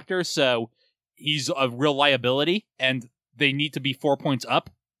previous chapter, so he's a real liability, and they need to be 4 points up,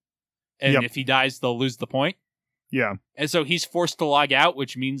 and if he dies, they'll lose the point. Yeah. And so he's forced to log out,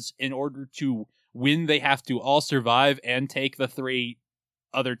 which means in order to win, they have to all survive and take the 3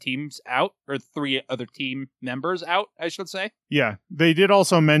 other teams out, or 3 other team members out, I should say. Yeah. They did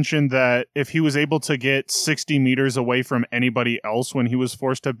also mention that if he was able to get 60 meters away from anybody else when he was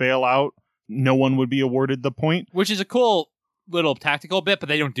forced to bail out, no one would be awarded the point. Which is a cool little tactical bit, but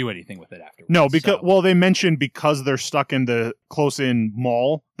they don't do anything with it afterwards. No, because they mentioned because they're stuck in the close-in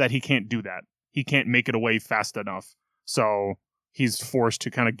mall that he can't do that. He can't make it away fast enough. So he's forced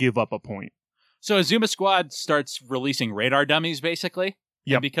to kind of give up a point. So Azuma Squad starts releasing radar dummies, basically.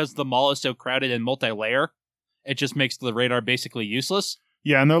 Yeah. Because the mall is so crowded and multi-layer, it just makes the radar basically useless.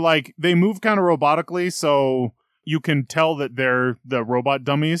 Yeah, and they're like, they move kind of robotically, so you can tell that they're the robot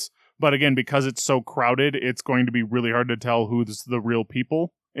dummies. But again, because it's so crowded, it's going to be really hard to tell who's the real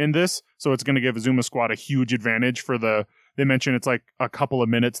people in this. So it's going to give Azuma Squad a huge advantage for they mention it's like a couple of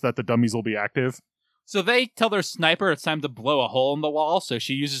minutes that the dummies will be active. So they tell their sniper it's time to blow a hole in the wall, so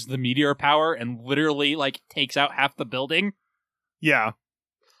she uses the meteor power and literally, like, takes out half the building. Yeah.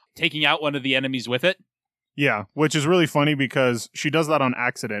 Taking out one of the enemies with it. Yeah, which is really funny because she does that on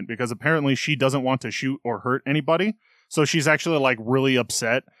accident, because apparently she doesn't want to shoot or hurt anybody. So she's actually, like, really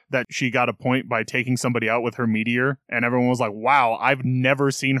upset that she got a point by taking somebody out with her meteor, and everyone was like, wow, I've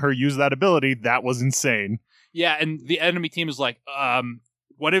never seen her use that ability. That was insane. Yeah, and the enemy team is like,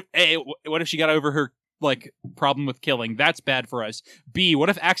 what if she got over her, like, problem with killing? That's bad for us. B, what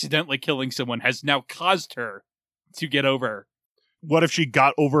if accidentally killing someone has now caused her to get over? What if she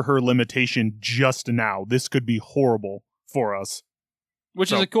got over her limitation just now? This could be horrible for us.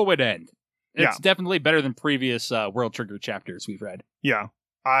 Which is a cool way to end. It's definitely better than previous World Trigger chapters we've read. Yeah.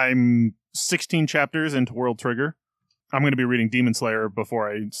 I'm 16 chapters into World Trigger. I'm going to be reading Demon Slayer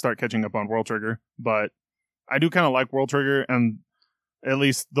before I start catching up on World Trigger, but I do kind of like World Trigger, and at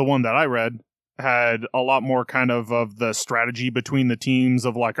least the one that I read had a lot more kind of the strategy between the teams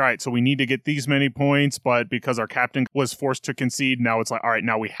of like, all right, so we need to get these many points, but because our captain was forced to concede, now it's like, all right,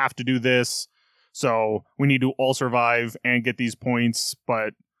 now we have to do this. So we need to all survive and get these points,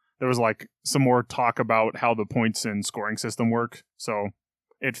 but there was like some more talk about how the points and scoring system work. So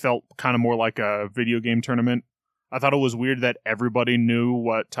it felt kind of more like a video game tournament. I thought it was weird that everybody knew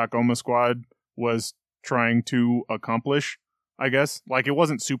what Tacoma Squad was trying to accomplish, I guess. Like, it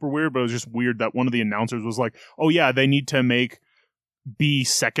wasn't super weird, but it was just weird that one of the announcers was like, oh yeah, they need to make B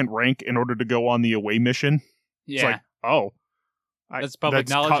second rank in order to go on the away mission. Yeah. It's like, oh. That's public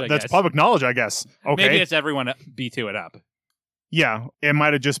knowledge, I guess. That's public knowledge, I guess. Okay. Maybe it's everyone B2 it up. Yeah, it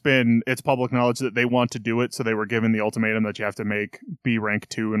might have just been, it's public knowledge that they want to do it, so they were given the ultimatum that you have to make B rank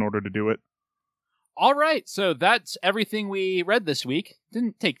 2 in order to do it. All right, so that's everything we read this week.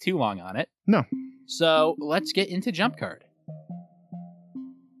 Didn't take too long on it. No. So let's get into Jump Card.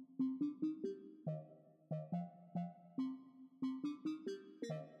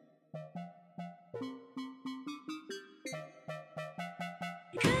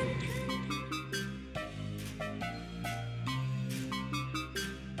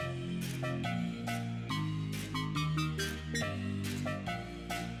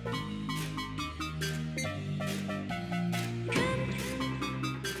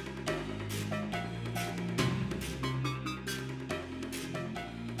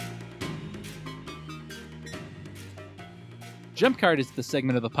 Jump Card is the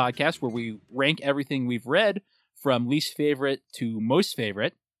segment of the podcast where we rank everything we've read from least favorite to most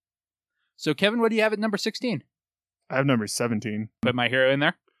favorite. So, Kevin, what do you have at number 16? I have number 17. Put My Hero in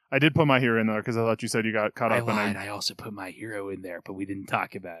there? I did put My Hero in there because I thought you said you got caught up. I also put My Hero in there, but we didn't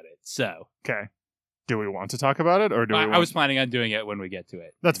talk about it. So, okay. Do we want to talk about it, or do we? I was planning on doing it when we get to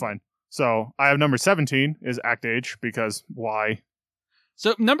it. That's fine. So I have number 17 is Act Age, because why?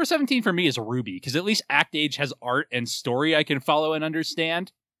 So number 17 for me is Ruby, because at least Act Age has art and story I can follow and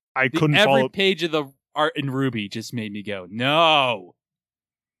understand. Every page of the art in Ruby just made me go, no.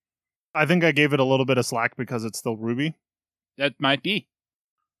 I think I gave it a little bit of slack because it's still Ruby. That might be.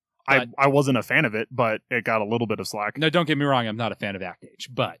 I wasn't a fan of it, but it got a little bit of slack. No, don't get me wrong, I'm not a fan of Act Age,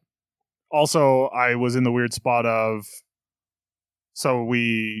 but... Also, I was in the weird spot of...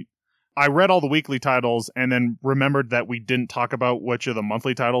 I read all the weekly titles and then remembered that we didn't talk about which of the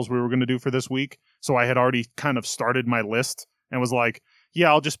monthly titles we were going to do for this week. So I had already kind of started my list and was like, yeah,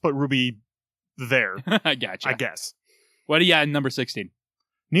 I'll just put Ruby there. I gotcha. I guess. What do you got in number 16?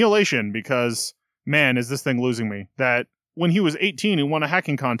 Neolation, because, man, is this thing losing me. That when he was 18 and won a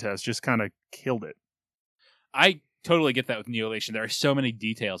hacking contest, just kind of killed it. I totally get that with Neolation. There are so many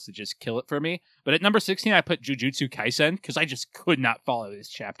details to just kill it for me. But at number 16, I put Jujutsu Kaisen because I just could not follow this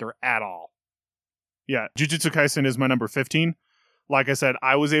chapter at all. Yeah, Jujutsu Kaisen is my number 15. Like I said,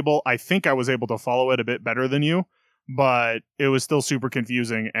 I think I was able to follow it a bit better than you, but it was still super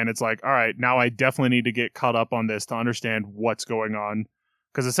confusing. And it's like, all right, now I definitely need to get caught up on this to understand what's going on.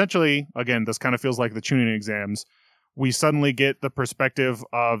 Because essentially, again, this kind of feels like the Chunin exams. We suddenly get the perspective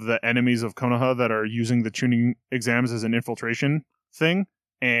of the enemies of Konoha that are using the Chunin exams as an infiltration thing.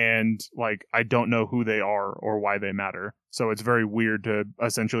 And, like, I don't know who they are or why they matter. So it's very weird to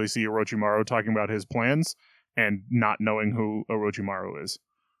essentially see Orochimaru talking about his plans and not knowing who Orochimaru is.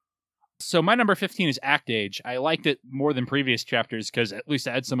 So my number 15 is Act Age. I liked it more than previous chapters because at least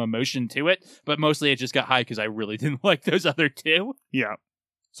I had some emotion to it. But mostly it just got high because I really didn't like those other two. Yeah.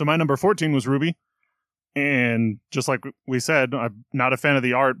 So my number 14 was Ruby. And just like we said, I'm not a fan of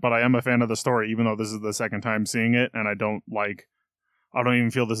the art, but I am a fan of the story, even though this is the second time seeing it. And I don't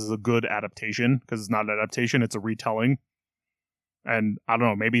even feel this is a good adaptation because it's not an adaptation. It's a retelling. And I don't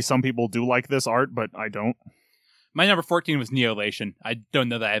know, maybe some people do like this art, but I don't. My number 14 was Neolation. I don't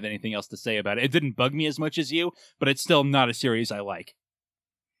know that I have anything else to say about it. It didn't bug me as much as you, but it's still not a series I like.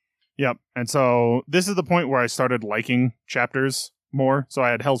 Yep. And so this is the point where I started liking chapters more. So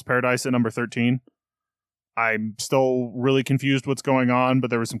I had Hell's Paradise at number 13. I'm still really confused what's going on, but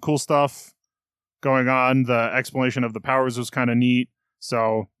there was some cool stuff going on. The explanation of the powers was kind of neat.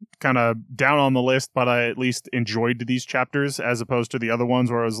 So kind of down on the list, but I at least enjoyed these chapters as opposed to the other ones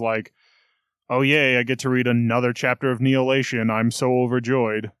where I was like, oh yay, I get to read another chapter of Neolation. I'm so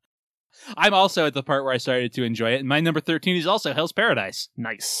overjoyed. I'm also at the part where I started to enjoy it. And my number 13 is also Hell's Paradise.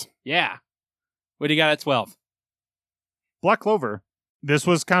 Nice. Yeah. What do you got at 12? Black Clover. This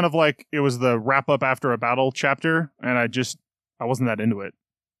was kind of like, it was the wrap up after a battle chapter, and I wasn't that into it.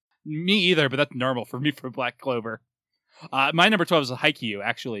 Me either, but that's normal for me for Black Clover. My number 12 is Haikyuu,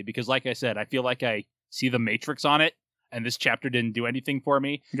 actually, because like I said, I feel like I see the Matrix on it, and this chapter didn't do anything for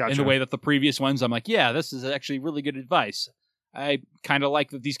me Gotcha. in the way that the previous ones, I'm like, yeah, this is actually really good advice. I kind of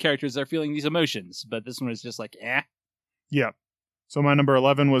like that these characters are feeling these emotions, but this one is just like, eh. Yeah. So my number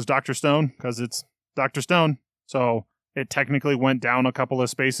 11 was Dr. Stone, because it's Dr. Stone. So it technically went down a couple of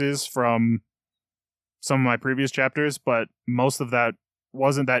spaces from some of my previous chapters, but most of that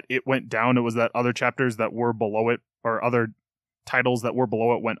wasn't that it went down. It was that other chapters that were below it, or other titles that were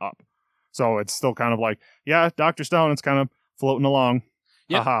below it, went up. So it's still kind of like, yeah, Dr. Stone, it's kind of floating along.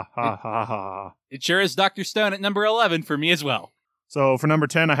 Yep. Ha ha ha ha ha. It sure is Dr. Stone at number 11 for me as well. So for number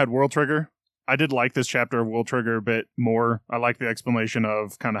 10, I had World Trigger. I did like this chapter of World Trigger a bit more. I liked the explanation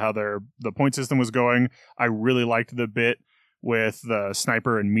of kind of how the point system was going. I really liked the bit with the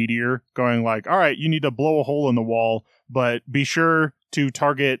sniper and meteor going like, all right, you need to blow a hole in the wall, but be sure to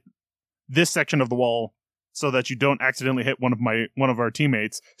target this section of the wall so that you don't accidentally hit one of our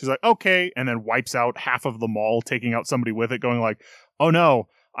teammates. She's like, okay, and then wipes out half of the mall, taking out somebody with it, going like, oh no,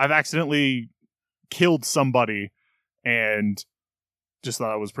 I've accidentally killed somebody, and just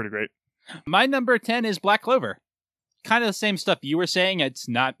thought it was pretty great. My number 10 is Black Clover. Kind of the same stuff you were saying. It's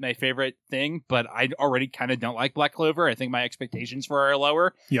not my favorite thing, but I already kind of don't like Black Clover. I think my expectations for her are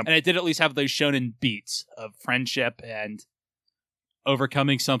lower. Yep. And it did at least have those shonen beats of friendship and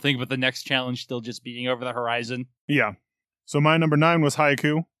overcoming something, but the next challenge still just being over the horizon. Yeah. So my number 9 was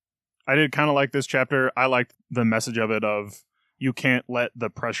Haiku. I did kind of like this chapter. I liked the message of it of you can't let the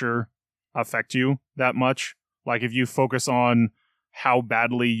pressure affect you that much. Like if you focus on how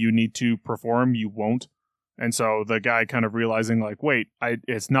badly you need to perform, you won't. And so the guy kind of realizing like, wait,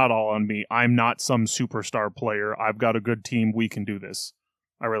 it's not all on me. I'm not some superstar player. I've got a good team. We can do this.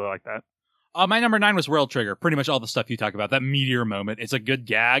 I really like that. My number 9 was World Trigger. Pretty much all the stuff you talk about. That meteor moment. It's a good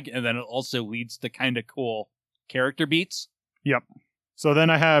gag, and then it also leads to kind of cool character beats. Yep. So then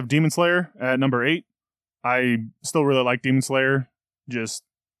I have Demon Slayer at number 8. I still really like Demon Slayer.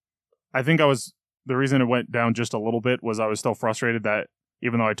 I think the reason it went down just a little bit was I was still frustrated that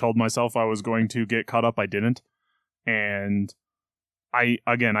even though I told myself I was going to get caught up, I didn't. And I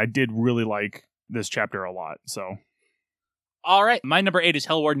did really like this chapter a lot. So, all right. My number 8 is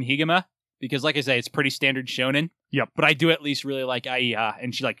Hellwarden Higema. Because, like I say, it's pretty standard shonen. Yep. But I do at least really like Aiya,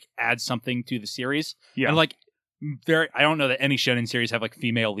 and she like adds something to the series. Yeah. And like, I don't know that any shonen series have like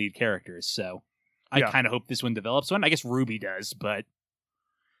female lead characters, so I kind of hope this one develops one. I guess Ruby does, but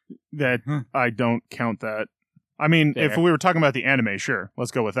that I don't count that. I mean, if we were talking about the anime, sure, let's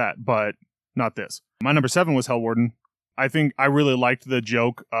go with that, but not this. My number 7 was Hellwarden. I think I really liked the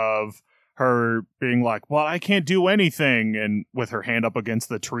joke of her being like, well, I can't do anything, and with her hand up against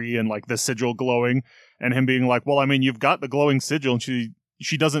the tree and like the sigil glowing, and him being like, well, I mean, you've got the glowing sigil, and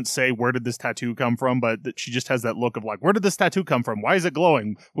she doesn't say where did this tattoo come from, but she just has that look of like, where did this tattoo come from? Why is it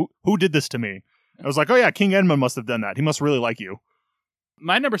glowing? Who did this to me? I was like, oh yeah, King Edmund must have done that. He must really like you.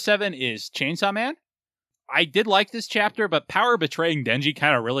 My number 7 is Chainsaw Man. I did like this chapter, but Power betraying Denji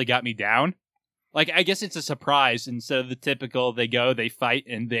kind of really got me down. Like, I guess it's a surprise instead of the typical they go, they fight,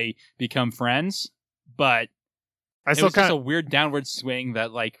 and they become friends. But it was just a weird downward swing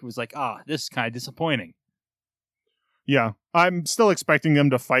that like was like, this is kind of disappointing. Yeah, I'm still expecting them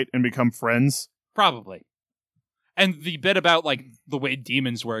to fight and become friends. Probably. And the bit about like the way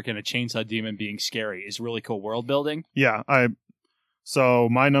demons work and a chainsaw demon being scary is really cool world building. Yeah, so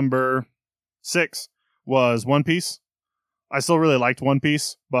my number 6 was One Piece. I still really liked One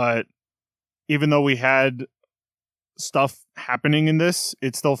Piece, but even though we had stuff happening in this,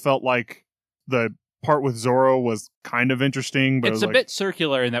 it still felt like the part with Zoro was kind of interesting. But it's a bit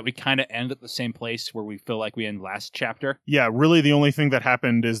circular in that we kind of end at the same place where we feel like we end last chapter. Yeah, really the only thing that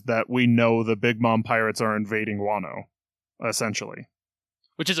happened is that we know the Big Mom pirates are invading Wano, essentially.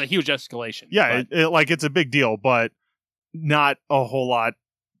 Which is a huge escalation. Yeah, it's a big deal, but not a whole lot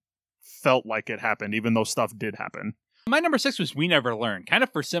felt like it happened, even though stuff did happen. My number 6 was We Never Learn, kind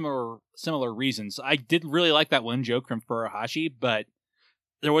of for similar reasons. I did really like that one joke from Furuhashi, but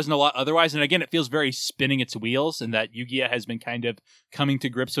there wasn't a lot otherwise. And again, it feels very spinning its wheels, and that Yugia has been kind of coming to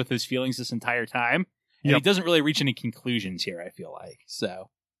grips with his feelings this entire time. And he doesn't really reach any conclusions here, I feel like.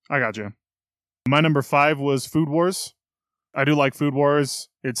 So I got you. My number 5 was Food Wars. I do like Food Wars.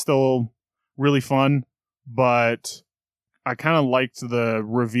 It's still really fun, but I kind of liked the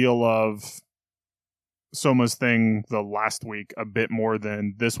reveal of Soma's thing the last week a bit more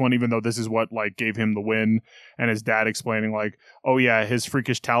than this one, even though this is what like gave him the win, and his dad explaining like, oh yeah, his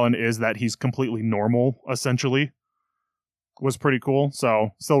freakish talent is that he's completely normal, essentially, was pretty cool. So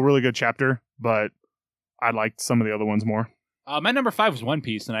still a really good chapter, but I liked some of the other ones more. My number 5 was One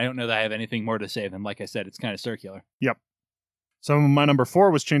Piece, and I don't know that I have anything more to say than, like I said, it's kind of circular. So my number 4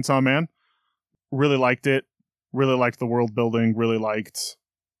 was Chainsaw Man. Really liked it. Really liked the world building. Really liked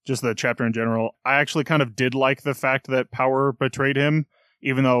just the chapter in general. I actually kind of did like the fact that Power betrayed him,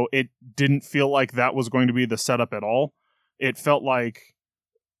 even though it didn't feel like that was going to be the setup at all. It felt like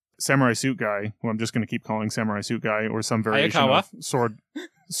Samurai Suit Guy, who I'm just going to keep calling Samurai Suit Guy, or some variation Hayakawa. of Sword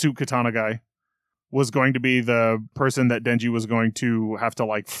Suit Katana Guy, was going to be the person that Denji was going to have to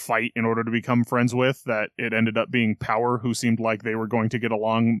like fight in order to become friends with, that it ended up being Power, who seemed like they were going to get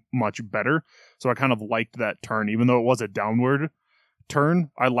along much better. So I kind of liked that turn, even though it was a downward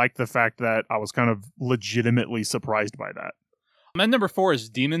turn. I liked the fact that I was kind of legitimately surprised by that. My number 4 is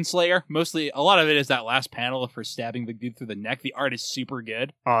Demon Slayer. Mostly, a lot of it is that last panel of her stabbing the dude through the neck. The art is super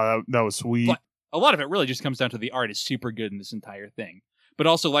good. That was sweet. But a lot of it really just comes down to the art is super good in this entire thing. But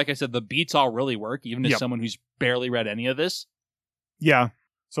also, like I said, the beats all really work, even as someone who's barely read any of this. Yeah.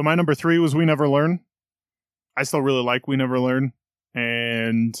 So my number 3 was We Never Learn. I still really like We Never Learn.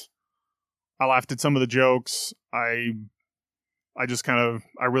 And I laughed at some of the jokes. I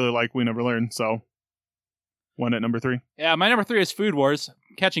really like We Never Learn. So one at number 3. Yeah, my number 3 is Food Wars.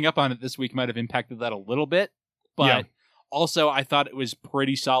 Catching up on it this week might have impacted that a little bit. But also, I thought it was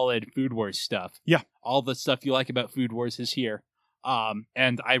pretty solid Food Wars stuff. Yeah. All the stuff you like about Food Wars is here.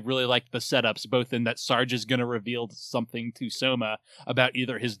 And I really like the setups, both in that Sarge is going to reveal something to Soma about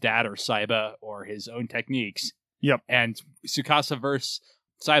either his dad or Saiba or his own techniques. Yep. And Tsukasa versus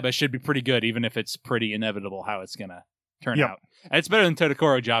Saiba should be pretty good, even if it's pretty inevitable how it's going to turn out. And it's better than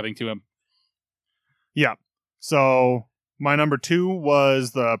Todokoro jobbing to him. Yeah. So my number 2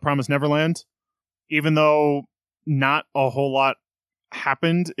 was The Promised Neverland. Even though not a whole lot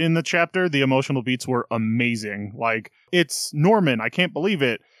happened in the chapter, the emotional beats were amazing. Like, it's Norman, I can't believe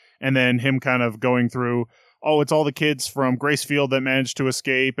it. And then him kind of going through, oh, it's all the kids from Gracefield that managed to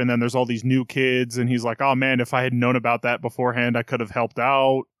escape, and then there's all these new kids, and he's like, oh man, if I had known about that beforehand, I could have helped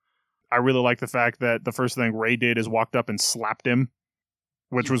out. I really like the fact that the first thing Ray did is walked up and slapped him,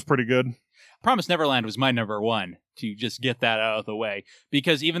 which was pretty good. Promised Neverland was my number 1, to just get that out of the way.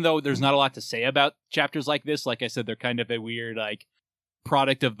 Because even though there's not a lot to say about chapters like this, like I said, they're kind of a weird, like,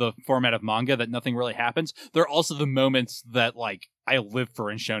 product of the format of manga that nothing really happens. They're also the moments that, like, I live for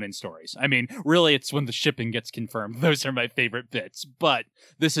in shonen stories. I mean, really, it's when the shipping gets confirmed. Those are my favorite bits. But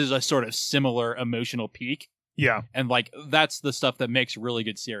this is a sort of similar emotional peak. Yeah. And, like, that's the stuff that makes really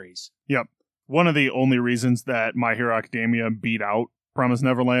good series. Yep. One of the only reasons that My Hero Academia beat out Promised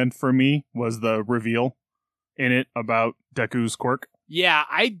Neverland for me was the reveal in it about Deku's quirk. Yeah,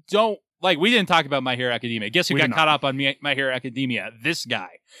 I don't... Like, we didn't talk about My Hero Academia. Guess who got caught up on My Hero Academia? This guy.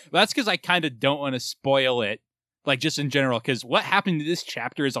 That's because I kind of don't want to spoil it, like, just in general, because what happened to this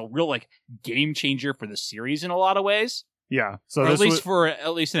chapter is a real, like, game changer for the series in a lot of ways. Yeah. So or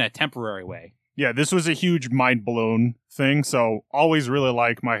at least in a temporary way. Yeah, this was a huge mind-blown thing, so always really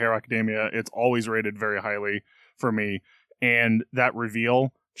like My Hero Academia. It's always rated very highly for me. And that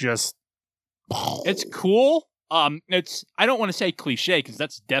reveal just... It's cool. It's, I don't want to say cliche, because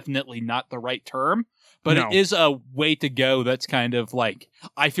that's definitely not the right term, but It is a way to go that's kind of like,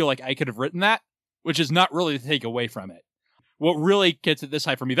 I feel like I could have written that, which is not really to take away from it. What really gets it this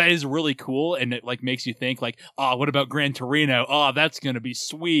high for me, that is really cool, and it like makes you think like, oh, what about Gran Torino? Oh, that's going to be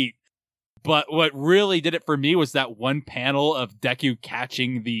sweet. But what really did it for me was that one panel of Deku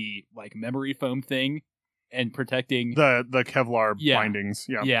catching the like memory foam thing and protecting the Kevlar bindings.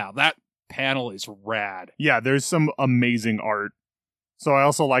 Yeah. Yeah, that panel is rad. Yeah, there's some amazing art. So I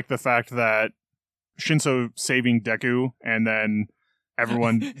also like the fact that Shinso saving Deku and then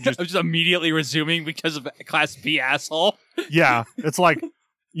everyone just immediately resuming because of Class B asshole. Yeah, it's like,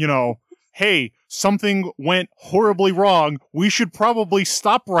 you know, hey, something went horribly wrong. We should probably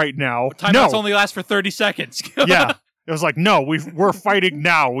stop right now. Timeouts only last for 30 seconds. Yeah. It was like, no, we're fighting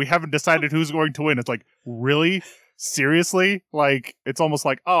now. We haven't decided who's going to win. It's like, really? Seriously? Like, it's almost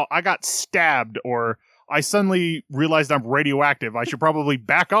like, oh, I got stabbed, or I suddenly realized I'm radioactive. I should probably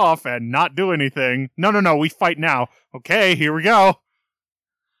back off and not do anything. No, we fight now. Okay, here we go.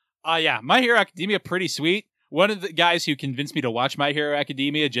 Yeah, My Hero Academia, pretty sweet. One of the guys who convinced me to watch My Hero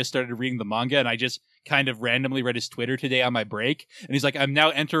Academia just started reading the manga, and I just kind of randomly read his Twitter today on my break. And he's like, I'm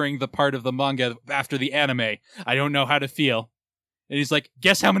now entering the part of the manga after the anime. I don't know how to feel. And he's like,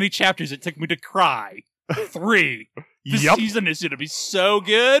 guess how many chapters it took me to cry? 3. This season is going to be so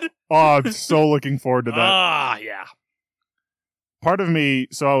good. Oh, I'm so looking forward to that. Yeah. Part of me,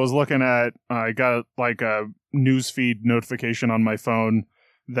 so I was looking at, I got like a newsfeed notification on my phone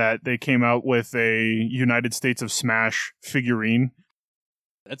that they came out with a United States of Smash figurine.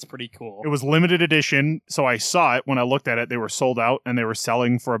 That's pretty cool. It was limited edition, so I saw it. When I looked at it, they were sold out, and they were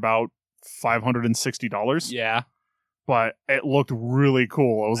selling for about $560. Yeah, But it looked really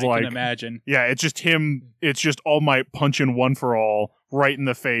cool. I was I like, can imagine. yeah, it's just him. It's just All Might punching One for All right in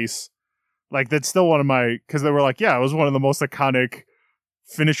the face. Like, that's still one of my, because they were like, yeah, it was one of the most iconic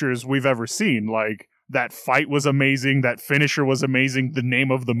finishers we've ever seen. Like, that fight was amazing. That finisher was amazing. The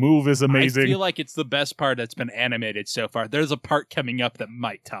name of the move is amazing. I feel like it's the best part that's been animated so far. There's a part coming up that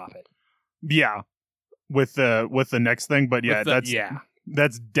might top it. Yeah, with the next thing. But yeah,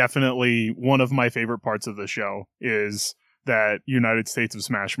 that's definitely one of my favorite parts of the show is that United States of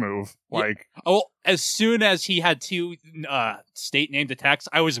Smash move. Like, oh, as soon as he had two state-named attacks,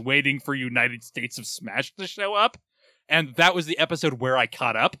 I was waiting for United States of Smash to show up, and that was the episode where I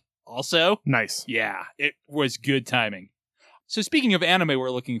caught up. Also, nice. Yeah, it was good timing. So speaking of anime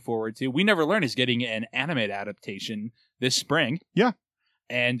we're looking forward to, We Never Learn is getting an anime adaptation this spring. Yeah.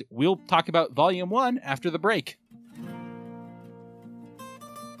 And we'll talk about Volume 1 after the break.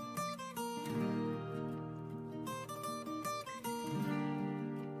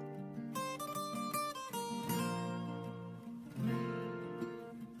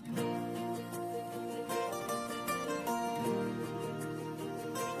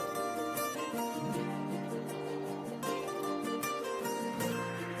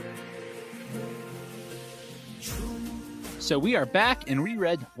 So we are back and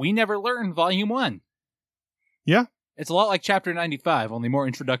reread We Never Learn Volume 1. Yeah. It's a lot like Chapter 95, only more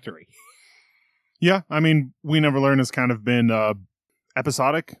introductory. Yeah, I mean, We Never Learn has kind of been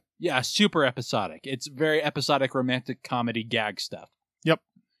episodic. Yeah, super episodic. It's very episodic romantic comedy gag stuff. Yep.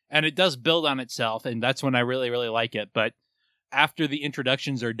 And it does build on itself, and that's when I really, really like it. But after the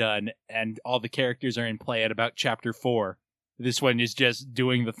introductions are done and all the characters are in play at about Chapter 4, this one is just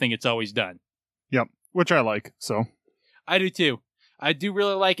doing the thing it's always done. Yep, which I like, so... I do too. I do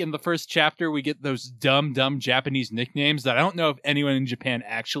really like in the first chapter we get those dumb Japanese nicknames that I don't know if anyone in Japan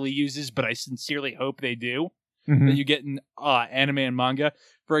actually uses, but I sincerely hope they do. Mm-hmm. That you get in anime and manga.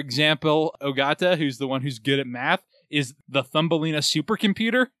 For example, Ogata, who's the one who's good at math, is the Thumbelina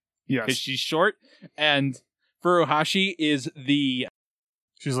supercomputer. Yes. Because she's short. And Furuhashi is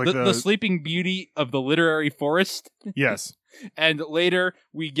she's like the Sleeping Beauty of the literary forest. Yes. And later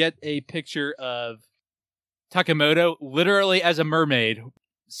we get a picture of Takamoto literally as a mermaid,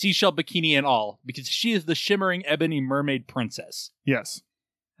 seashell bikini and all, because she is the shimmering ebony mermaid princess. Yes.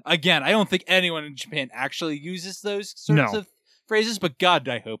 Again, I don't think anyone in Japan actually uses those sorts of phrases, but God,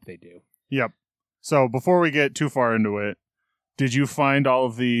 I hope they do. Yep. So before we get too far into it, did you find all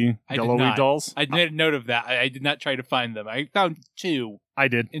of the Yellowy dolls? I made a note of that. I did not try to find them. I found 2. I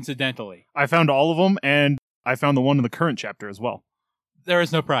did. Incidentally. I found all of them, and I found the one in the current chapter as well. There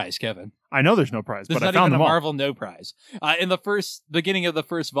is no prize, Kevin. I know there's no prize, but I found them all. There's not even a Marvel no prize. In the beginning of the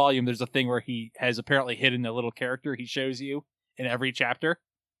first volume, there's a thing where he has apparently hidden a little character he shows you in every chapter.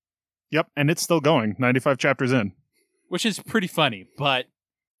 Yep, and it's still going, 95 chapters in. Which is pretty funny, but...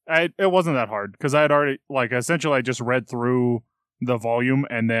 It wasn't that hard, because I had already, essentially I just read through the volume,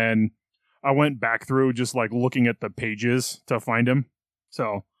 and then I went back through just, looking at the pages to find him.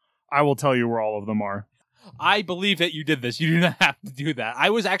 So, I will tell you where all of them are. I believe that you did this. You do not have to do that.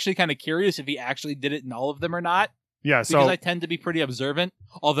 I was actually kind of curious if he actually did it in all of them or not. Yeah, so... Because I tend to be pretty observant,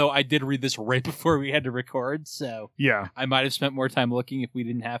 although I did read this right before we had to record, so... Yeah. I might have spent more time looking if we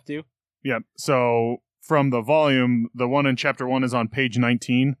didn't have to. Yeah, so from the volume, the one in chapter 1 is on page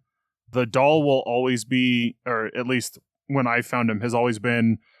 19. The doll will always be, or at least when I found him, has always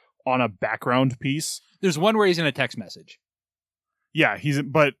been on a background piece. There's one where he's in a text message. Yeah,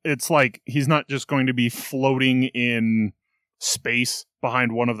 but it's he's not just going to be floating in space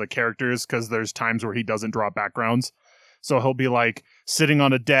behind one of the characters, because there's times where he doesn't draw backgrounds. So he'll be sitting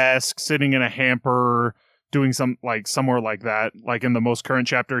on a desk, sitting in a hamper, doing somewhere like that. In the most current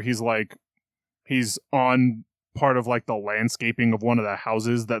chapter, he's on part of the landscaping of one of the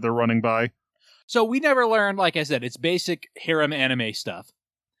houses that they're running by. So We Never Learn, like I said, it's basic harem anime stuff.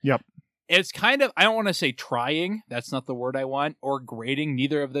 Yep. It's kind of, I don't want to say trying, that's not the word I want, or grading,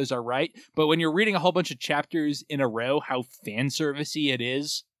 neither of those are right, but when you're reading a whole bunch of chapters in a row, how fan servicey it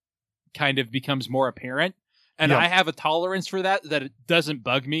is kind of becomes more apparent. And I have a tolerance for that it doesn't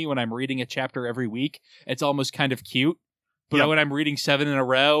bug me when I'm reading a chapter every week. It's almost kind of cute. But when I'm reading 7 in a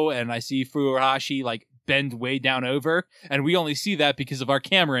row and I see Furuhashi bend way down over, and we only see that because of our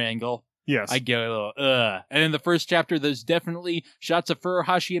camera angle, yes, I go a little, ugh. And in the first chapter, there's definitely shots of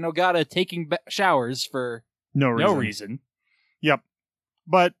Furuhashi and Ogata taking showers for no reason. Yep.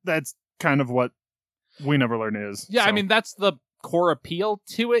 But that's kind of what We Never Learn is. Yeah, so. I mean, that's the core appeal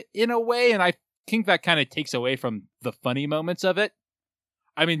to it in a way, and I think that kind of takes away from the funny moments of it.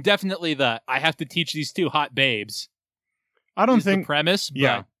 I mean, definitely I have to teach these two hot babes. I don't is think the premise.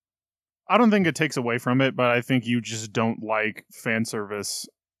 Yeah. But I don't think it takes away from it, but I think you just don't like fan service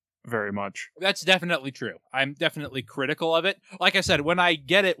very much. that's definitely true. I'm definitely critical of it. Like I said, when I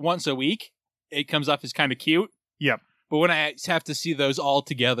get it once a week, it comes off as kind of cute. Yep. But when I have to see those all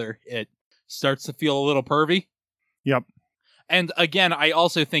together, it starts to feel a little pervy. Yep. And again, I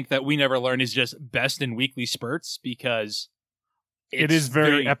also think that We Never Learn is just best in weekly spurts because It is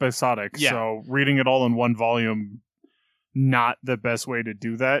very episodic. Yeah. So reading it all in one volume, not the best way to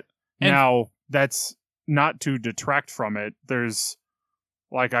do that. And- Now, that's not to detract from it. There's,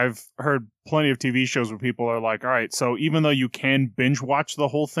 like, I've heard plenty of TV shows where people are like, all right, so even though you can binge watch the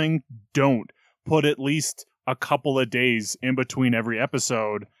whole thing, don't put at least a couple of days in between every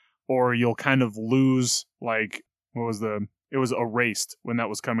episode, or you'll kind of lose, like, it was Erased when that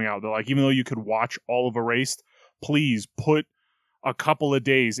was coming out. They're like, even though you could watch all of Erased, please put a couple of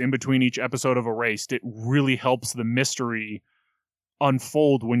days in between each episode of Erased. It really helps the mystery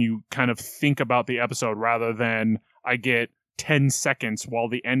unfold when you kind of think about the episode rather than I get 10 seconds while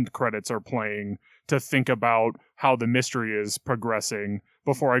the end credits are playing to think about how the mystery is progressing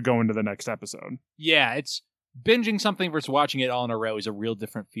before I go into the next episode. Yeah, it's binging something versus watching it all in a row is a real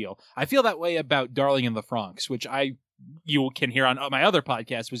different feel. I feel that way about Darling in the Franxx, which you can hear on my other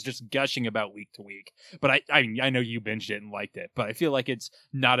podcast was just gushing about week to week. But I know you binged it and liked it, but I feel like it's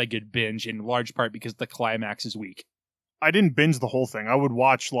not a good binge in large part because the climax is weak. I didn't binge the whole thing. I would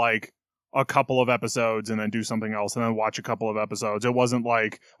watch like a couple of episodes and then do something else and then watch a couple of episodes. It wasn't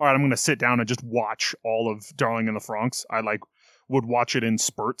like, all right, I'm going to sit down and just watch all of Darling in the Franxx. I would watch it in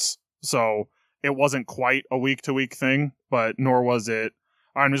spurts. So it wasn't quite a week to week thing, but nor was it,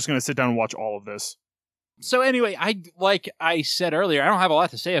 all right, I'm just going to sit down and watch all of this. So anyway, like I said earlier, I don't have a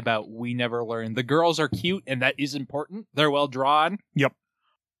lot to say about We Never Learn. The girls are cute, and that is important. They're well drawn. Yep.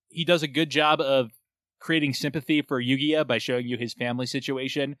 He does a good job of creating sympathy for Yugiya by showing you his family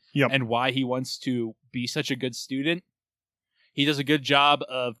situation and why he wants to be such a good student. He does a good job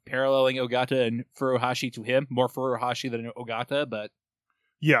of paralleling Ogata and Furuhashi to him. More Furuhashi than Ogata, but...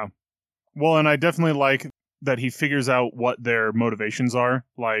 Yeah. Well, and I definitely like that he figures out what their motivations are.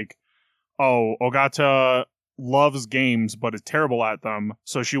 Like, oh, Ogata loves games but is terrible at them,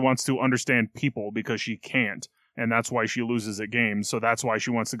 so she wants to understand people because she can't, and that's why she loses at games. So that's why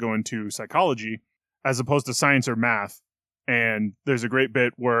she wants to go into psychology as opposed to science or math. And there's a great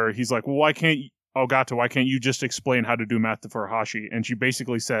bit where he's like, well, why can't you just explain how to do math to Furuhashi? And she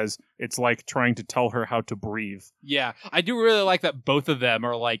basically says it's like trying to tell her how to breathe. Yeah, I do really like that both of them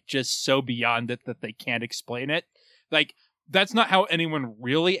are like just so beyond it that they can't explain it. Like, that's not how anyone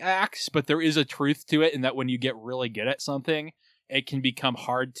really acts, but there is a truth to it in that when you get really good at something, it can become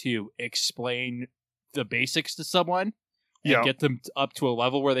hard to explain the basics to someone and get them up to a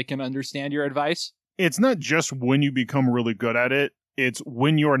level where they can understand your advice. It's not just when you become really good at it. It's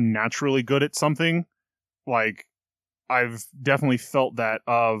when you're naturally good at something. Like, I've definitely felt that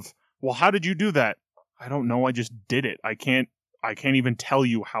of, well, how did you do that? I don't know. I just did it. I can't even tell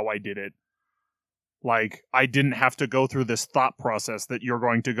you how I did it. Like, I didn't have to go through this thought process that you're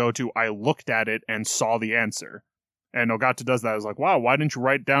going to go to. I looked at it and saw the answer. And Ogata does that. I was like, wow, why didn't you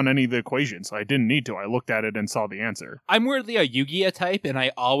write down any of the equations? I didn't need to. I looked at it and saw the answer. I'm weirdly a Yugiya type, and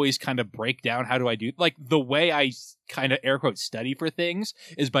I always kind of break down how do I do... Like, the way I kind of, air quotes, study for things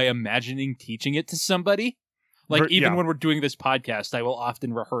is by imagining teaching it to somebody. Like, even when we're doing this podcast, I will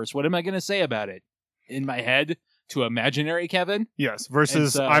often rehearse, what am I going to say about it? In my head to imaginary Kevin. Yes,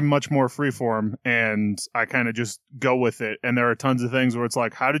 versus I'm much more freeform, and I kind of just go with it. And there are tons of things where it's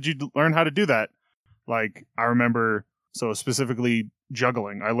like, how did you learn how to do that? Like, I remember, so specifically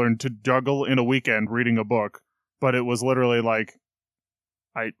juggling. I learned to juggle in a weekend reading a book, but it was literally like,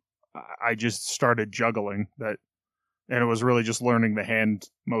 I just started juggling that, and it was really just learning the hand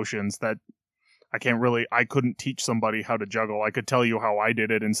motions that I couldn't teach somebody how to juggle. I could tell you how I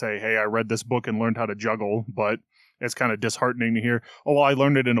did it and say, hey, I read this book and learned how to juggle, but it's kind of disheartening to hear, oh, well, I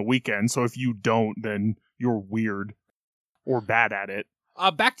learned it in a weekend, so if you don't, then you're weird or bad at it.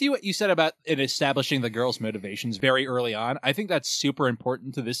 Back to what you said about it establishing the girls' motivations very early on. I think that's super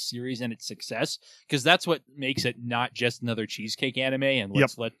important to this series and its success, because that's what makes it not just another cheesecake anime and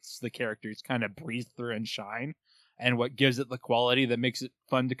lets the characters kind of breathe through and shine, and what gives it the quality that makes it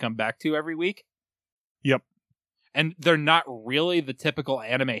fun to come back to every week. Yep. And they're not really the typical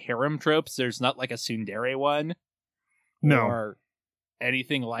anime harem tropes. There's not like a tsundere one. No. Or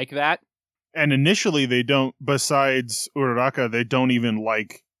anything like that. And initially they don't, besides Uraraka, they don't even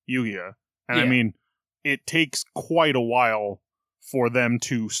like Yugiya. And I mean, it takes quite a while for them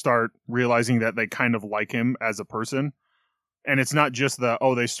to start realizing that they kind of like him as a person. And it's not just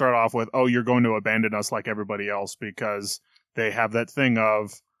they start off with, oh, you're going to abandon us like everybody else, because they have that thing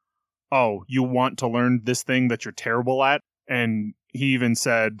of, oh, you want to learn this thing that you're terrible at? And he even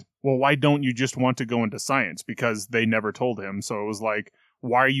said, well, why don't you just want to go into science? Because they never told him. So it was like,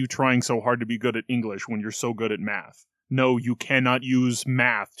 why are you trying so hard to be good at English when you're so good at math? No, you cannot use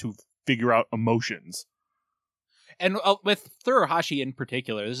math to figure out emotions. And with Tsuruhashi in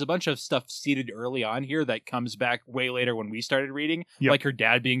particular, there's a bunch of stuff seeded early on here that comes back way later when we started reading, like her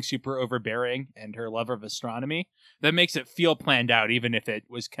dad being super overbearing and her love of astronomy. That makes it feel planned out, even if it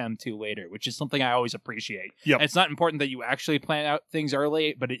was come to later, which is something I always appreciate. Yep. It's not important that you actually plan out things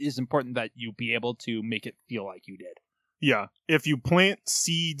early, but it is important that you be able to make it feel like you did. Yeah. If you plant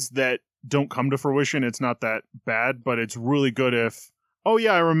seeds that don't come to fruition, it's not that bad, but it's really good if, oh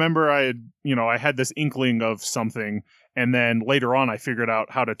yeah, I remember I had this inkling of something, and then later on I figured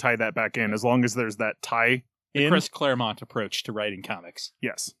out how to tie that back in, as long as there's that tie in. The Chris Claremont approach to writing comics.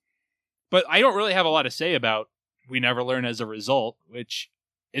 Yes. But I don't really have a lot to say about We Never Learn as a result, which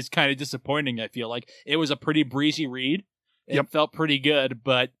is kind of disappointing, I feel like. It was a pretty breezy read. It felt pretty good,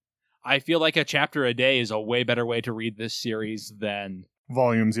 but I feel like a chapter a day is a way better way to read this series than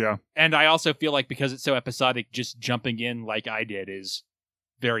volumes, yeah. And I also feel like because it's so episodic, just jumping in like I did is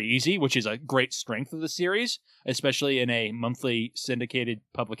very easy, which is a great strength of the series, especially in a monthly syndicated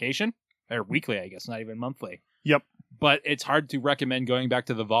publication, or weekly, I guess, not even monthly. Yep. But it's hard to recommend going back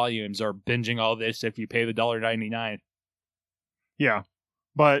to the volumes or binging all this if you pay the $1.99. Yeah.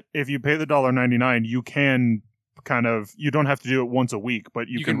 But if you pay the $1.99, you can you don't have to do it once a week, but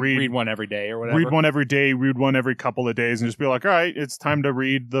you can read one every day or whatever. Read one every day, read one every couple of days, and just be like, all right, it's time to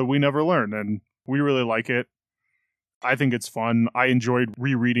read the We Never Learn. And we really like it. I think it's fun. I enjoyed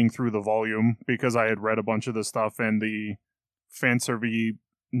rereading through the volume because I had read a bunch of the stuff, and the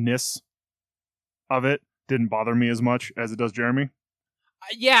fanservy-ness of it didn't bother me as much as it does Jeremy.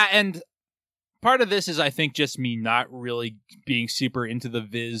 Yeah, and part of this is, I think, just me not really being super into the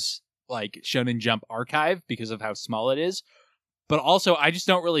Viz, like, Shonen Jump archive because of how small it is. But also, I just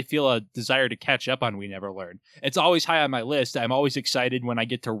don't really feel a desire to catch up on We Never Learn. It's always high on my list. I'm always excited when I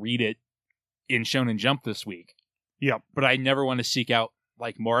get to read it in Shonen Jump this week. Yep. But I never want to seek out,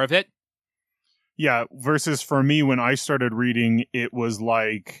 like, more of it. Yeah, versus for me, when I started reading, it was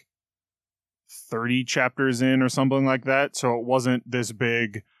like 30 chapters in or something like that. So it wasn't this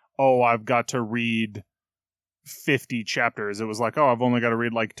big, oh, I've got to read 50 chapters. It was like, oh, I've only got to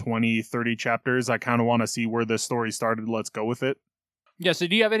read like 20, 30 chapters. I kind of want to see where this story started. Let's go with it. Yeah, so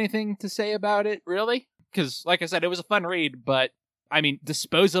do you have anything to say about it, really? Because, like I said, it was a fun read, but I mean,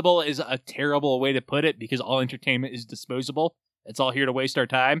 disposable is a terrible way to put it because all entertainment is disposable. It's all here to waste our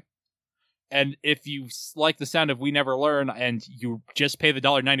time. And if you like the sound of We Never Learn and you just pay the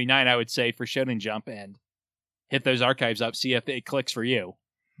 $1.99, I would say, for Shonen Jump and hit those archives up, see if it clicks for you.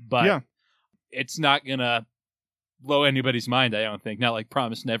 But it's not going to blow anybody's mind, I don't think. Not like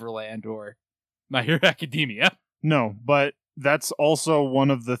Promised Neverland or My Hero Academia. No, but that's also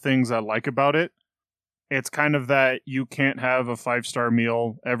one of the things I like about it. It's kind of that you can't have a 5-star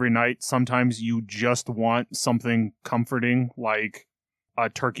meal every night. Sometimes you just want something comforting, like a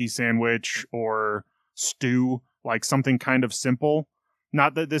turkey sandwich or stew, like something kind of simple.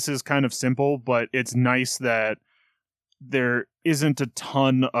 Not that this is kind of simple, but it's nice that there isn't a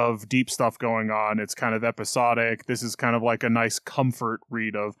ton of deep stuff going on. It's kind of episodic. This is kind of like a nice comfort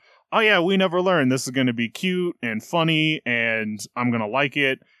read of, oh yeah, We Never Learn. This is going to be cute and funny, and I'm going to like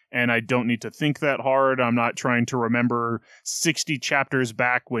it. And I don't need to think that hard. I'm not trying to remember 60 chapters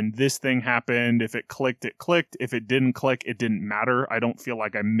back when this thing happened. If it clicked, it clicked. If it didn't click, it didn't matter. I don't feel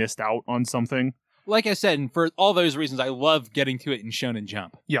like I missed out on something. Like I said, and for all those reasons, I love getting to it in Shonen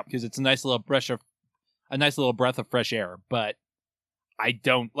Jump. Yep. Because it's a nice little breath of fresh air. But I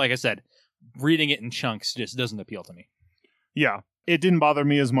don't, like I said, reading it in chunks just doesn't appeal to me. Yeah. It didn't bother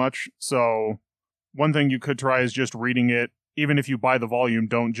me as much. So one thing you could try is just reading it. Even if you buy the volume,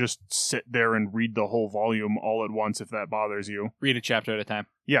 don't just sit there and read the whole volume all at once if that bothers you. Read a chapter at a time.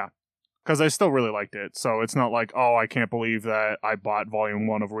 Yeah. Because I still really liked it. So it's not like, oh, I can't believe that I bought volume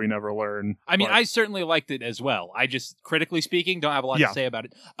 1 of We Never Learn. I mean, I certainly liked it as well. I just, critically speaking, don't have a lot to say about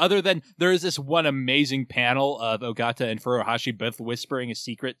it. Other than there is this one amazing panel of Ogata and Furuhashi both whispering a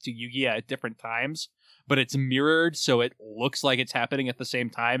secret to Yugia at different times. But it's mirrored, so it looks like it's happening at the same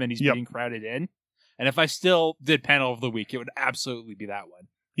time and he's being crowded in. And if I still did panel of the week, it would absolutely be that one.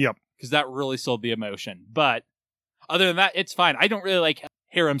 Yep. Because that really sold the emotion. But other than that, it's fine. I don't really like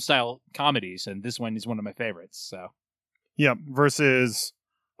harem-style comedies, and this one is one of my favorites. So, yep. Versus,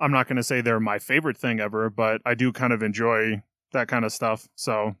 I'm not going to say they're my favorite thing ever, but I do kind of enjoy that kind of stuff.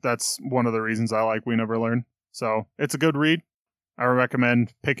 So that's one of the reasons I like We Never Learn. So it's a good read. I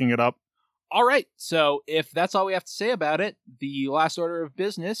recommend picking it up. All right, so if that's all we have to say about it, the last order of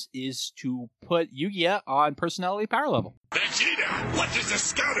business is to put Yugia on personality power level. Vegeta, what does the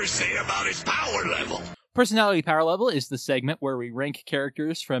scouter say about his power level? Personality power level is the segment where we rank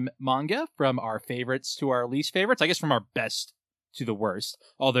characters from manga, from our favorites to our least favorites. I guess from our best to the worst,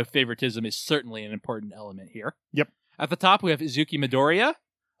 although favoritism is certainly an important element here. Yep. At the top, we have Izuki Midoriya,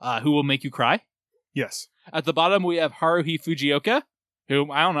 who will make you cry. Yes. At the bottom, we have Haruhi Fujioka,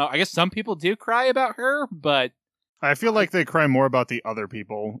 who, I don't know, I guess some people do cry about her, but... I feel like they cry more about the other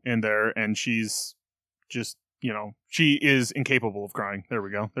people in there, and she's just, she is incapable of crying. There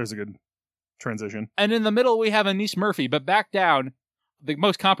we go. There's a good transition. And in the middle, we have Anise Murphy, but back down, the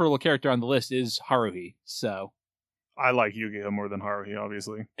most comparable character on the list is Haruhi, so... I like Yu-Gi-Oh! More than Haruhi,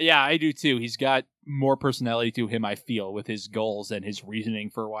 obviously. Yeah, I do too. He's got more personality to him, I feel, with his goals and his reasoning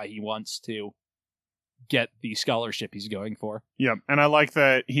for why he wants to get the scholarship he's going for. Yeah, and I like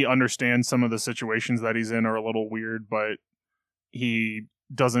that he understands some of the situations that he's in are a little weird, but he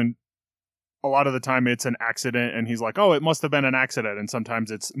doesn't... A lot of the time it's an accident, and he's like, oh, it must have been an accident, and sometimes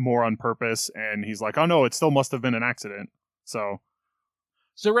it's more on purpose, and he's like, oh no, it still must have been an accident. So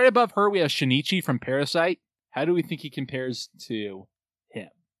right above her, we have Shinichi from Parasite. How do we think he compares to him?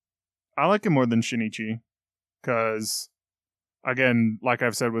 I like him more than Shinichi, because, again, like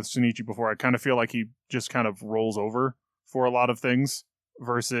I've said with Shinichi before, I kind of feel like he just kind of rolls over for a lot of things,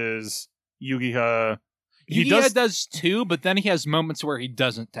 versus Yugiha. Yugiha does too, but then he has moments where he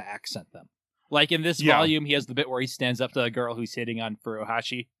doesn't to accent them. Like in this volume, he has the bit where he stands up to a girl who's hitting on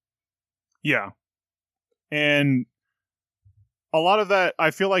Furuhashi. Yeah. And a lot of that,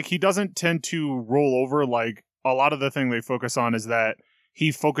 I feel like he doesn't tend to roll over. Like, a lot of the thing they focus on is that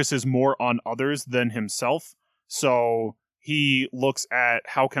he focuses more on others than himself. So he looks at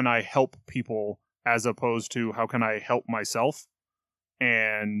how can I help people as opposed to how can I help myself.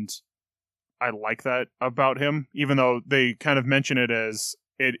 And I like that about him, even though they kind of mention it as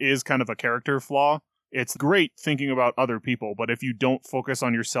it is kind of a character flaw. It's great thinking about other people, but if you don't focus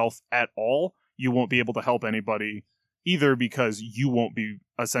on yourself at all, you won't be able to help anybody either, because you won't be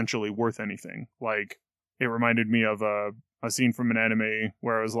essentially worth anything. Like, it reminded me of a scene from an anime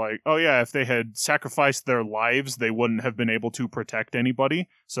where I was like, oh yeah, if they had sacrificed their lives, they wouldn't have been able to protect anybody.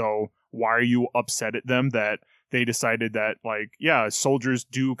 So why are you upset at them that they decided that, like, yeah, soldiers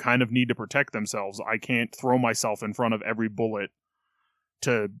do kind of need to protect themselves. I can't throw myself in front of every bullet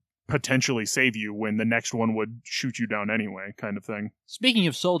to potentially save you when the next one would shoot you down anyway, kind of thing. Speaking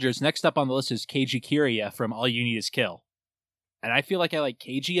of soldiers, next up on the list is Keiji Kiriya from All You Need Is Kill. And I feel like I like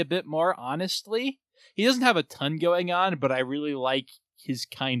Keiji a bit more, honestly. He doesn't have a ton going on, but I really like his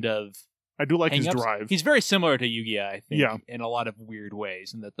kind of... I do like his hang-ups. drive. He's very similar to Yugia, I think, Yeah. in a lot of weird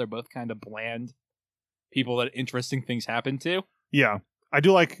ways, and that they're both kind of bland people that interesting things happen to. Yeah. I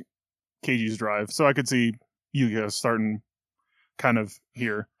do like Keiji's drive, so I could see Yugia starting kind of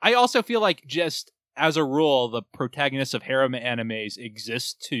here. I also feel like, just as a rule, the protagonists of harem animes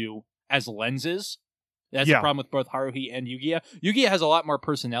exist as lenses. That's the problem with both Haruhi and Yugia. Yugia has a lot more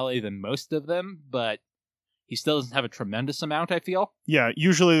personality than most of them, but he still doesn't have a tremendous amount, I feel. Yeah,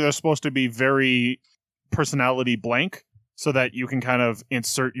 usually they're supposed to be very personality blank, so that you can kind of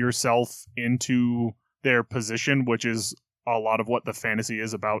insert yourself into their position, which is a lot of what the fantasy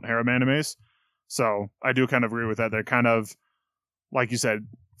is about harem animes. So I do kind of agree with that. They're kind of, like you said,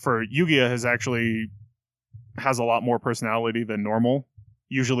 for Yugia has a lot more personality than normal.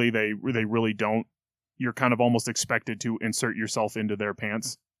 Usually they really don't. You're kind of almost expected to insert yourself into their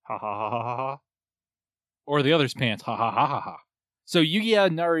pants. Ha ha ha ha ha ha. Or the other's pants. Ha ha ha ha ha. So Yugia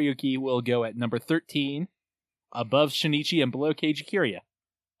Naruyuki will go at number 13, above Shinichi and below Keiji Kiriya.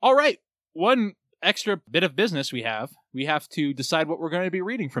 All right, one extra bit of business we have. We have to decide what we're going to be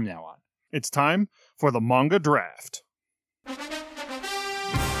reading from now on. It's time for the manga draft.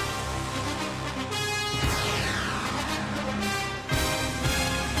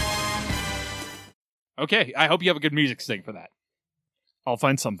 Okay, I hope you have a good music sting for that. I'll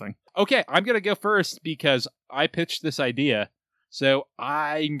find something. Okay, I'm going to go first because I pitched this idea. So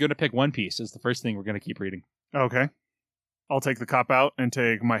I'm going to pick One Piece as the first thing we're going to keep reading. Okay. I'll take the cop out and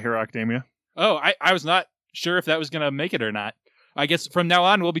take My Hero Academia. Oh, I was not sure if that was going to make it or not. I guess from now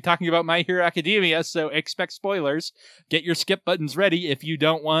on we'll be talking about My Hero Academia, so expect spoilers. Get your skip buttons ready if you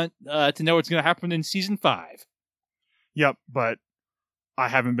don't want to know what's going to happen in Season 5. Yep, but I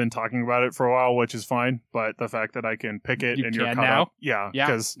haven't been talking about it for a while, which is fine. But the fact that I can pick it and you're cut now? out, yeah,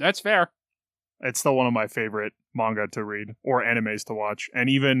 because that's fair. It's still one of my favorite manga to read or animes to watch. And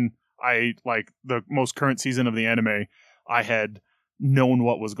even I like the most current season of the anime, I had known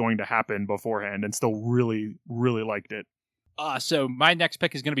what was going to happen beforehand and still really, really liked it. So my next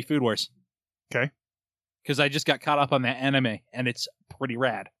pick is going to be Food Wars. Okay. Because I just got caught up on that anime, and it's pretty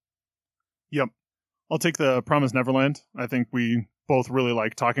rad. Yep. I'll take the Promised Neverland. I think we both really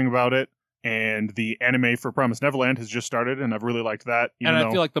like talking about it. And the anime for Promised Neverland has just started, and I've really liked that. And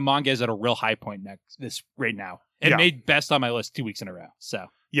I feel like the manga is at a real high point right now. It made best on my list 2 weeks in a row. So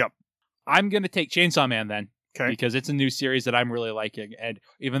yep. I'm going to take Chainsaw Man then. Okay. Because it's a new series that I'm really liking. And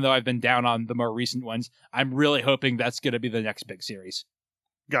even though I've been down on the more recent ones, I'm really hoping that's going to be the next big series.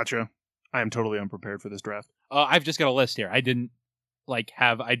 Gotcha. I am totally unprepared for this draft. I've just got a list here. I didn't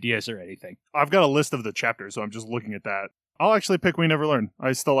have ideas or anything. I've got a list of the chapters, so I'm just looking at that. I'll actually pick We Never Learn.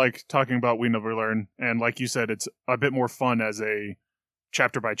 I still like talking about We Never Learn. And like you said, it's a bit more fun as a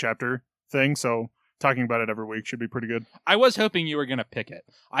chapter by chapter thing. So talking about it every week should be pretty good. I was hoping you were going to pick it.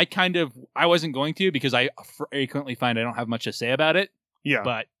 I wasn't going to because I frequently find I don't have much to say about it. Yeah.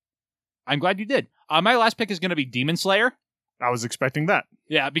 But I'm glad you did. My last pick is going to be Demon Slayer. I was expecting that.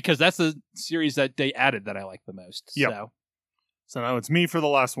 Yeah, because that's the series that they added that I like the most. Yep. So now it's me for the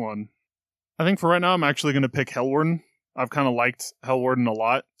last one. I think for right now, I'm actually going to pick Hellwarden. I've kind of liked Hellwarden a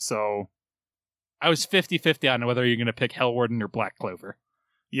lot, so... I was 50-50 on whether you're going to pick Hellwarden or Black Clover.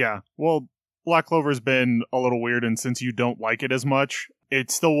 Yeah, well, Black Clover's been a little weird, and since you don't like it as much,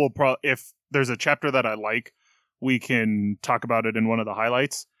 it still will if there's a chapter that I like, we can talk about it in one of the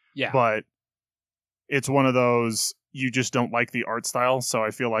highlights. Yeah. But it's one of those... you just don't like the art style, so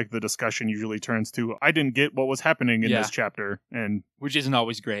I feel like the discussion usually turns to, I didn't get what was happening in this chapter, and... which isn't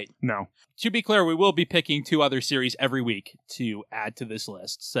always great. No. To be clear, we will be picking 2 other series every week to add to this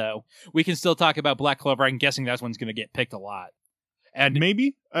list, so we can still talk about Black Clover. I'm guessing that one's going to get picked a lot. And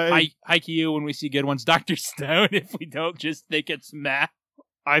maybe? Haikyuu when we see good ones, Dr. Stone if we don't just think it's meh.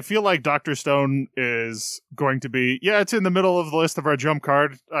 I feel like Dr. Stone is going to be, it's in the middle of the list of our jump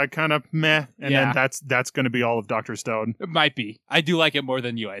card. I kind of meh. And then that's going to be all of Dr. Stone. It might be. I do like it more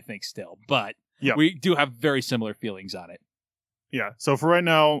than you, I think, still. But we do have very similar feelings on it. Yeah. So for right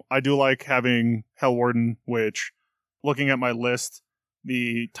now, I do like having Hellwarden, which, looking at my list,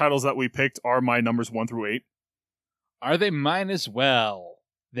 the titles that we picked are my numbers 1 through 8. Are they mine as well?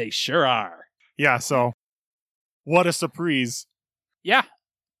 They sure are. Yeah, so what a surprise. Yeah.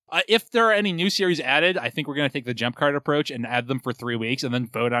 If there are any new series added, I think we're going to take the jump card approach and add them for 3 weeks and then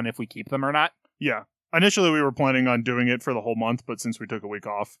vote on if we keep them or not. Yeah. Initially, we were planning on doing it for the whole month, but since we took a week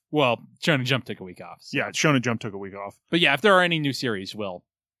off... Well, Shonen Jump took a week off. So. Yeah, Shonen Jump took a week off. But yeah, if there are any new series, we'll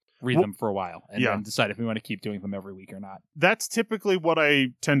read them for a while and then decide if we want to keep doing them every week or not. That's typically what I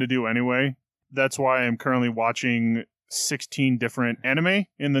tend to do anyway. That's why I'm currently watching 16 different anime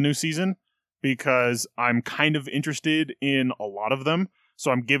in the new season, because I'm kind of interested in a lot of them. So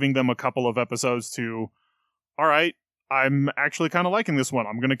I'm giving them a couple of episodes to, all right, I'm actually kind of liking this one.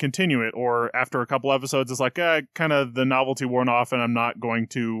 I'm going to continue it. Or after a couple episodes, it's like, kind of the novelty worn off and I'm not going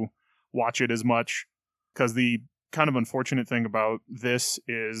to watch it as much. Because the kind of unfortunate thing about this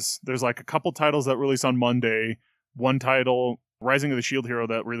is there's like a couple titles that release on Monday, one title, Rising of the Shield Hero,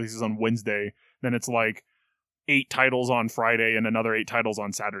 that releases on Wednesday. Then it's like 8 titles on Friday and another 8 titles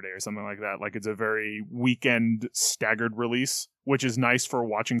on Saturday or something like that. Like it's a very weekend staggered release, which is nice for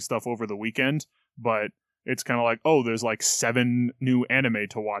watching stuff over the weekend, but it's kind of like, oh, there's like 7 new anime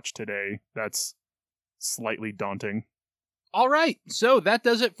to watch today. That's slightly daunting. All right, so that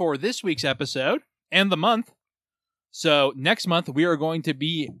does it for this week's episode and the month. So next month we are going to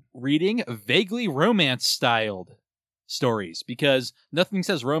be reading vaguely romance-styled stories, because nothing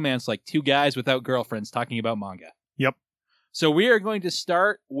says romance like 2 guys without girlfriends talking about manga. Yep. So we are going to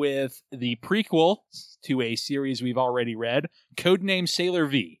start with the prequel to a series we've already read, Codename Sailor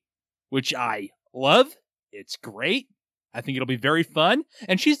V, which I love. It's great. I think it'll be very fun.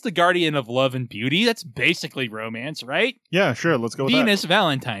 And she's the guardian of love and beauty. That's basically romance, right? Yeah, sure. Let's go with Venus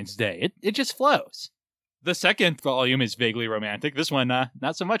Valentine's Day. It just flows. The second volume is vaguely romantic. This one,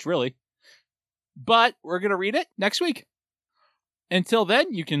 not so much, really. But we're going to read it next week. Until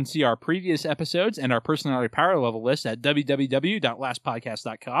then, you can see our previous episodes and our personality power level list at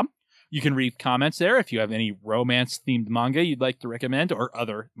www.lastpodcast.com. You can read comments there if you have any romance-themed manga you'd like to recommend or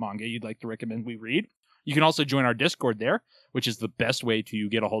other manga you'd like to recommend we read. You can also join our Discord there, which is the best way to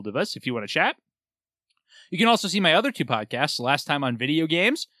get a hold of us if you want to chat. You can also see my other 2 podcasts, Last Time on Video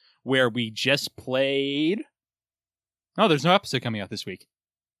Games, where we just played... Oh, there's no episode coming out this week.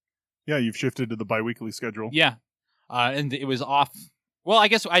 Yeah, you've shifted to the bi-weekly schedule. Yeah. And it was off. Well, I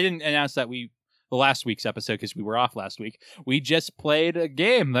guess I didn't announce that the last week's episode because we were off last week. We just played a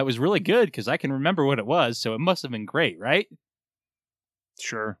game that was really good because I can remember what it was, so it must have been great, right?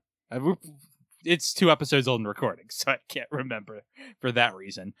 Sure. It's 2 episodes old in recording, so I can't remember for that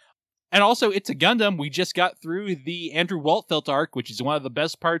reason. And also, It's a Gundam. We just got through the Andrew Waltfeld arc, which is one of the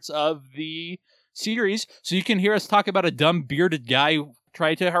best parts of the series. So you can hear us talk about a dumb bearded guy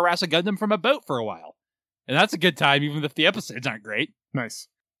trying to harass a Gundam from a boat for a while. And that's a good time, even if the episodes aren't great. Nice.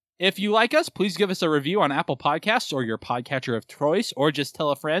 If you like us, please give us a review on Apple Podcasts or your podcatcher of choice, or just tell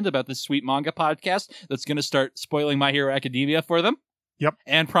a friend about this sweet manga podcast that's going to start spoiling My Hero Academia for them. Yep.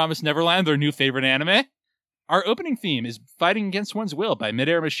 And Promise Neverland, their new favorite anime. Our opening theme is Fighting Against One's Will by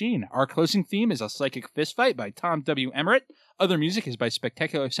Midair Machine. Our closing theme is A Psychic Fistfight by Tom W. Emmerich. Other music is by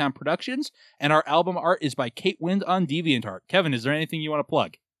Spectacular Sound Productions. And our album art is by Kate Wind on DeviantArt. Kevin, is there anything you want to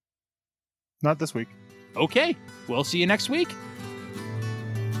plug? Not this week. Okay, we'll see you next week.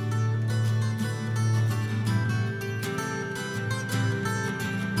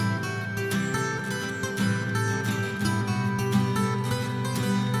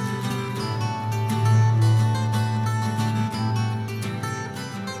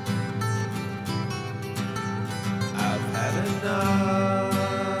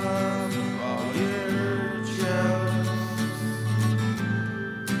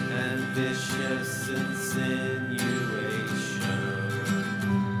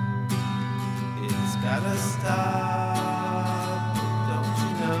 Gotta stop, don't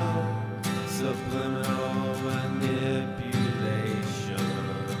you know? Subliminal manipulation.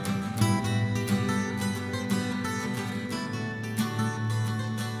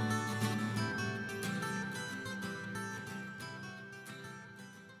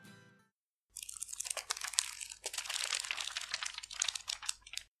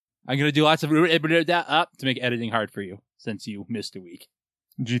 I'm going to do lots of up to make editing hard for you, since you missed a week.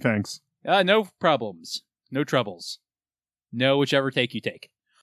 Gee, thanks. No problems. No troubles. No whichever take you take.